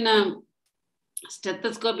put in a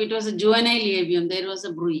stethoscope, it was a juvenile AVM. There was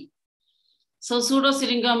a bruit. So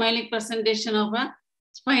pseudosyringomyelic presentation of a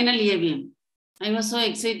spinal AVM. I was so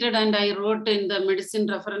excited and I wrote in the medicine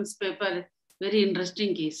reference paper, very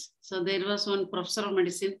interesting case. So there was one professor of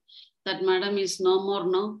medicine, that madam is no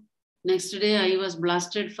more now. Next day I was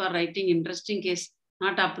blasted for writing interesting case,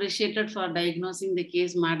 not appreciated for diagnosing the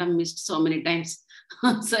case madam missed so many times.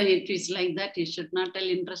 So it is like that. You should not tell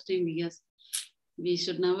interesting because we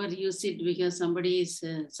should never use it because somebody is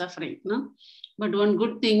suffering. No? But one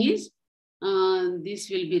good thing is this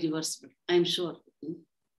will be reversible, I'm sure.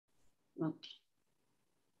 Okay.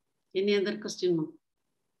 Any other question, ma'am?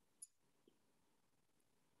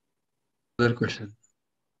 Other question.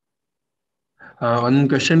 One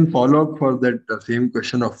question follow up for that same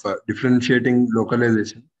question of differentiating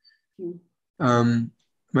localization.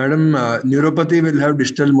 Madam, neuropathy will have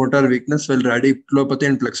distal motor weakness, while radiculopathy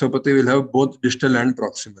and plexopathy will have both distal and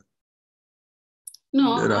proximal.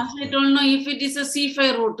 No, as I told, no, if it is a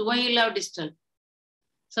C5 root, why you have distal?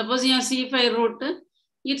 Suppose you have C5 root,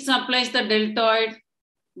 it supplies the deltoid,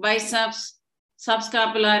 biceps,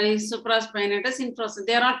 subscapularis, supraspinatus, infraspinatus.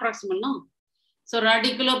 They are all proximal, no? So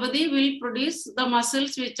radiculopathy will produce the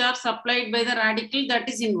muscles which are supplied by the radicle that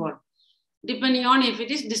is involved, depending on if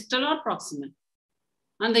it is distal or proximal.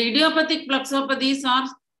 And the idiopathic plexopathies are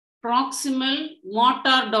proximal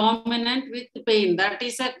motor dominant with pain. That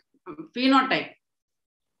is a phenotype.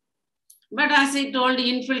 But as I told,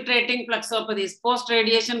 infiltrating plexopathies,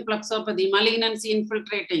 post-radiation plexopathy, malignancy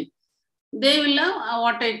infiltrating, they will have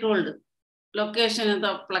what I told, location of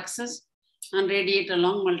the plexus and radiate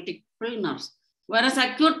along multiple nerves. Whereas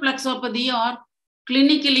acute plexopathy are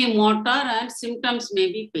clinically motor and symptoms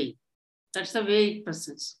may be pain. That's the way it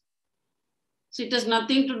presents. So it has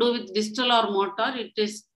nothing to do with distal or motor. It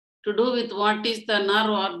is to do with what is the nerve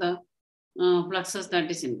or the plexus that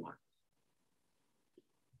is involved.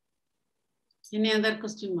 Any other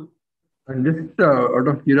question, ma'am? And just out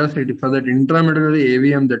of curiosity, for that intramedullary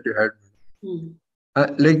AVM that you had,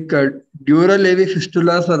 dural AV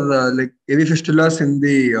fistulas or like AV fistulas in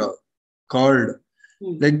the cord,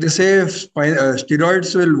 like they say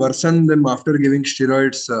steroids will worsen them after giving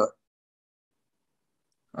steroids.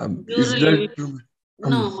 Is that true?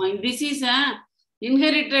 No, this is a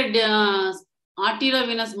inherited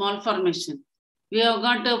arteriovenous malformation. We have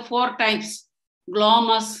got 4 types: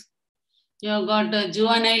 glomus, you have got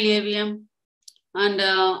juvenile AVM, and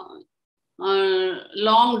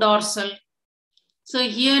long dorsal. So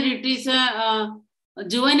here it is a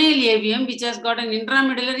juvenile AVM which has got an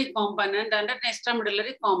intramedullary component and an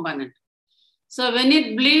extramedullary component. So when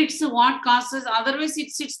it bleeds, what causes? Otherwise, it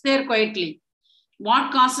sits there quietly.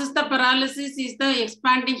 What causes the paralysis is the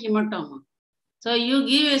expanding hematoma. So you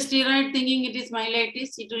give a steroid thinking it is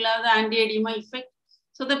myelitis, it will have the anti-edema effect.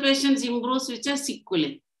 So the patient improves with a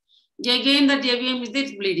sequelae. Again, that AVM is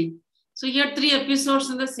this bleeding. So here 3 episodes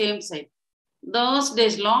on the same side. Those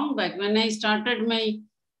days, long back, when I started my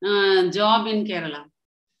job in Kerala.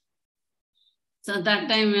 So that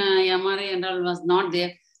time MRI and all was not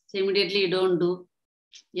there. So immediately you don't do.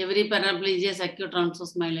 Every paraplegia is acute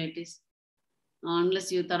transverse myelitis.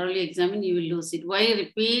 Unless you thoroughly examine, you will lose it. Why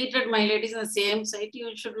repeated myelitis on the same site?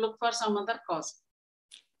 You should look for some other cause.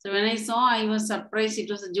 So when I saw, I was surprised. It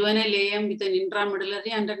was a juvenile AM with an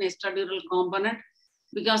intramedullary and an extradural component.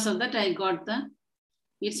 Because of that, I got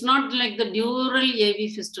it's not like the dural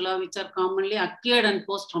AV fistula, which are commonly acquired and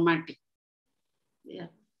post-traumatic. Yeah.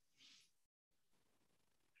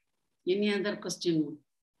 Any other question?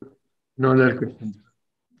 No other question.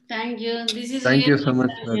 Thank you. This is Thank really you so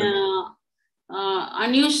much,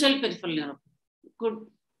 unusual peripheral neuropathy. Good.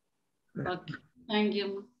 Okay. Thank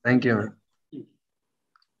you. Thank you.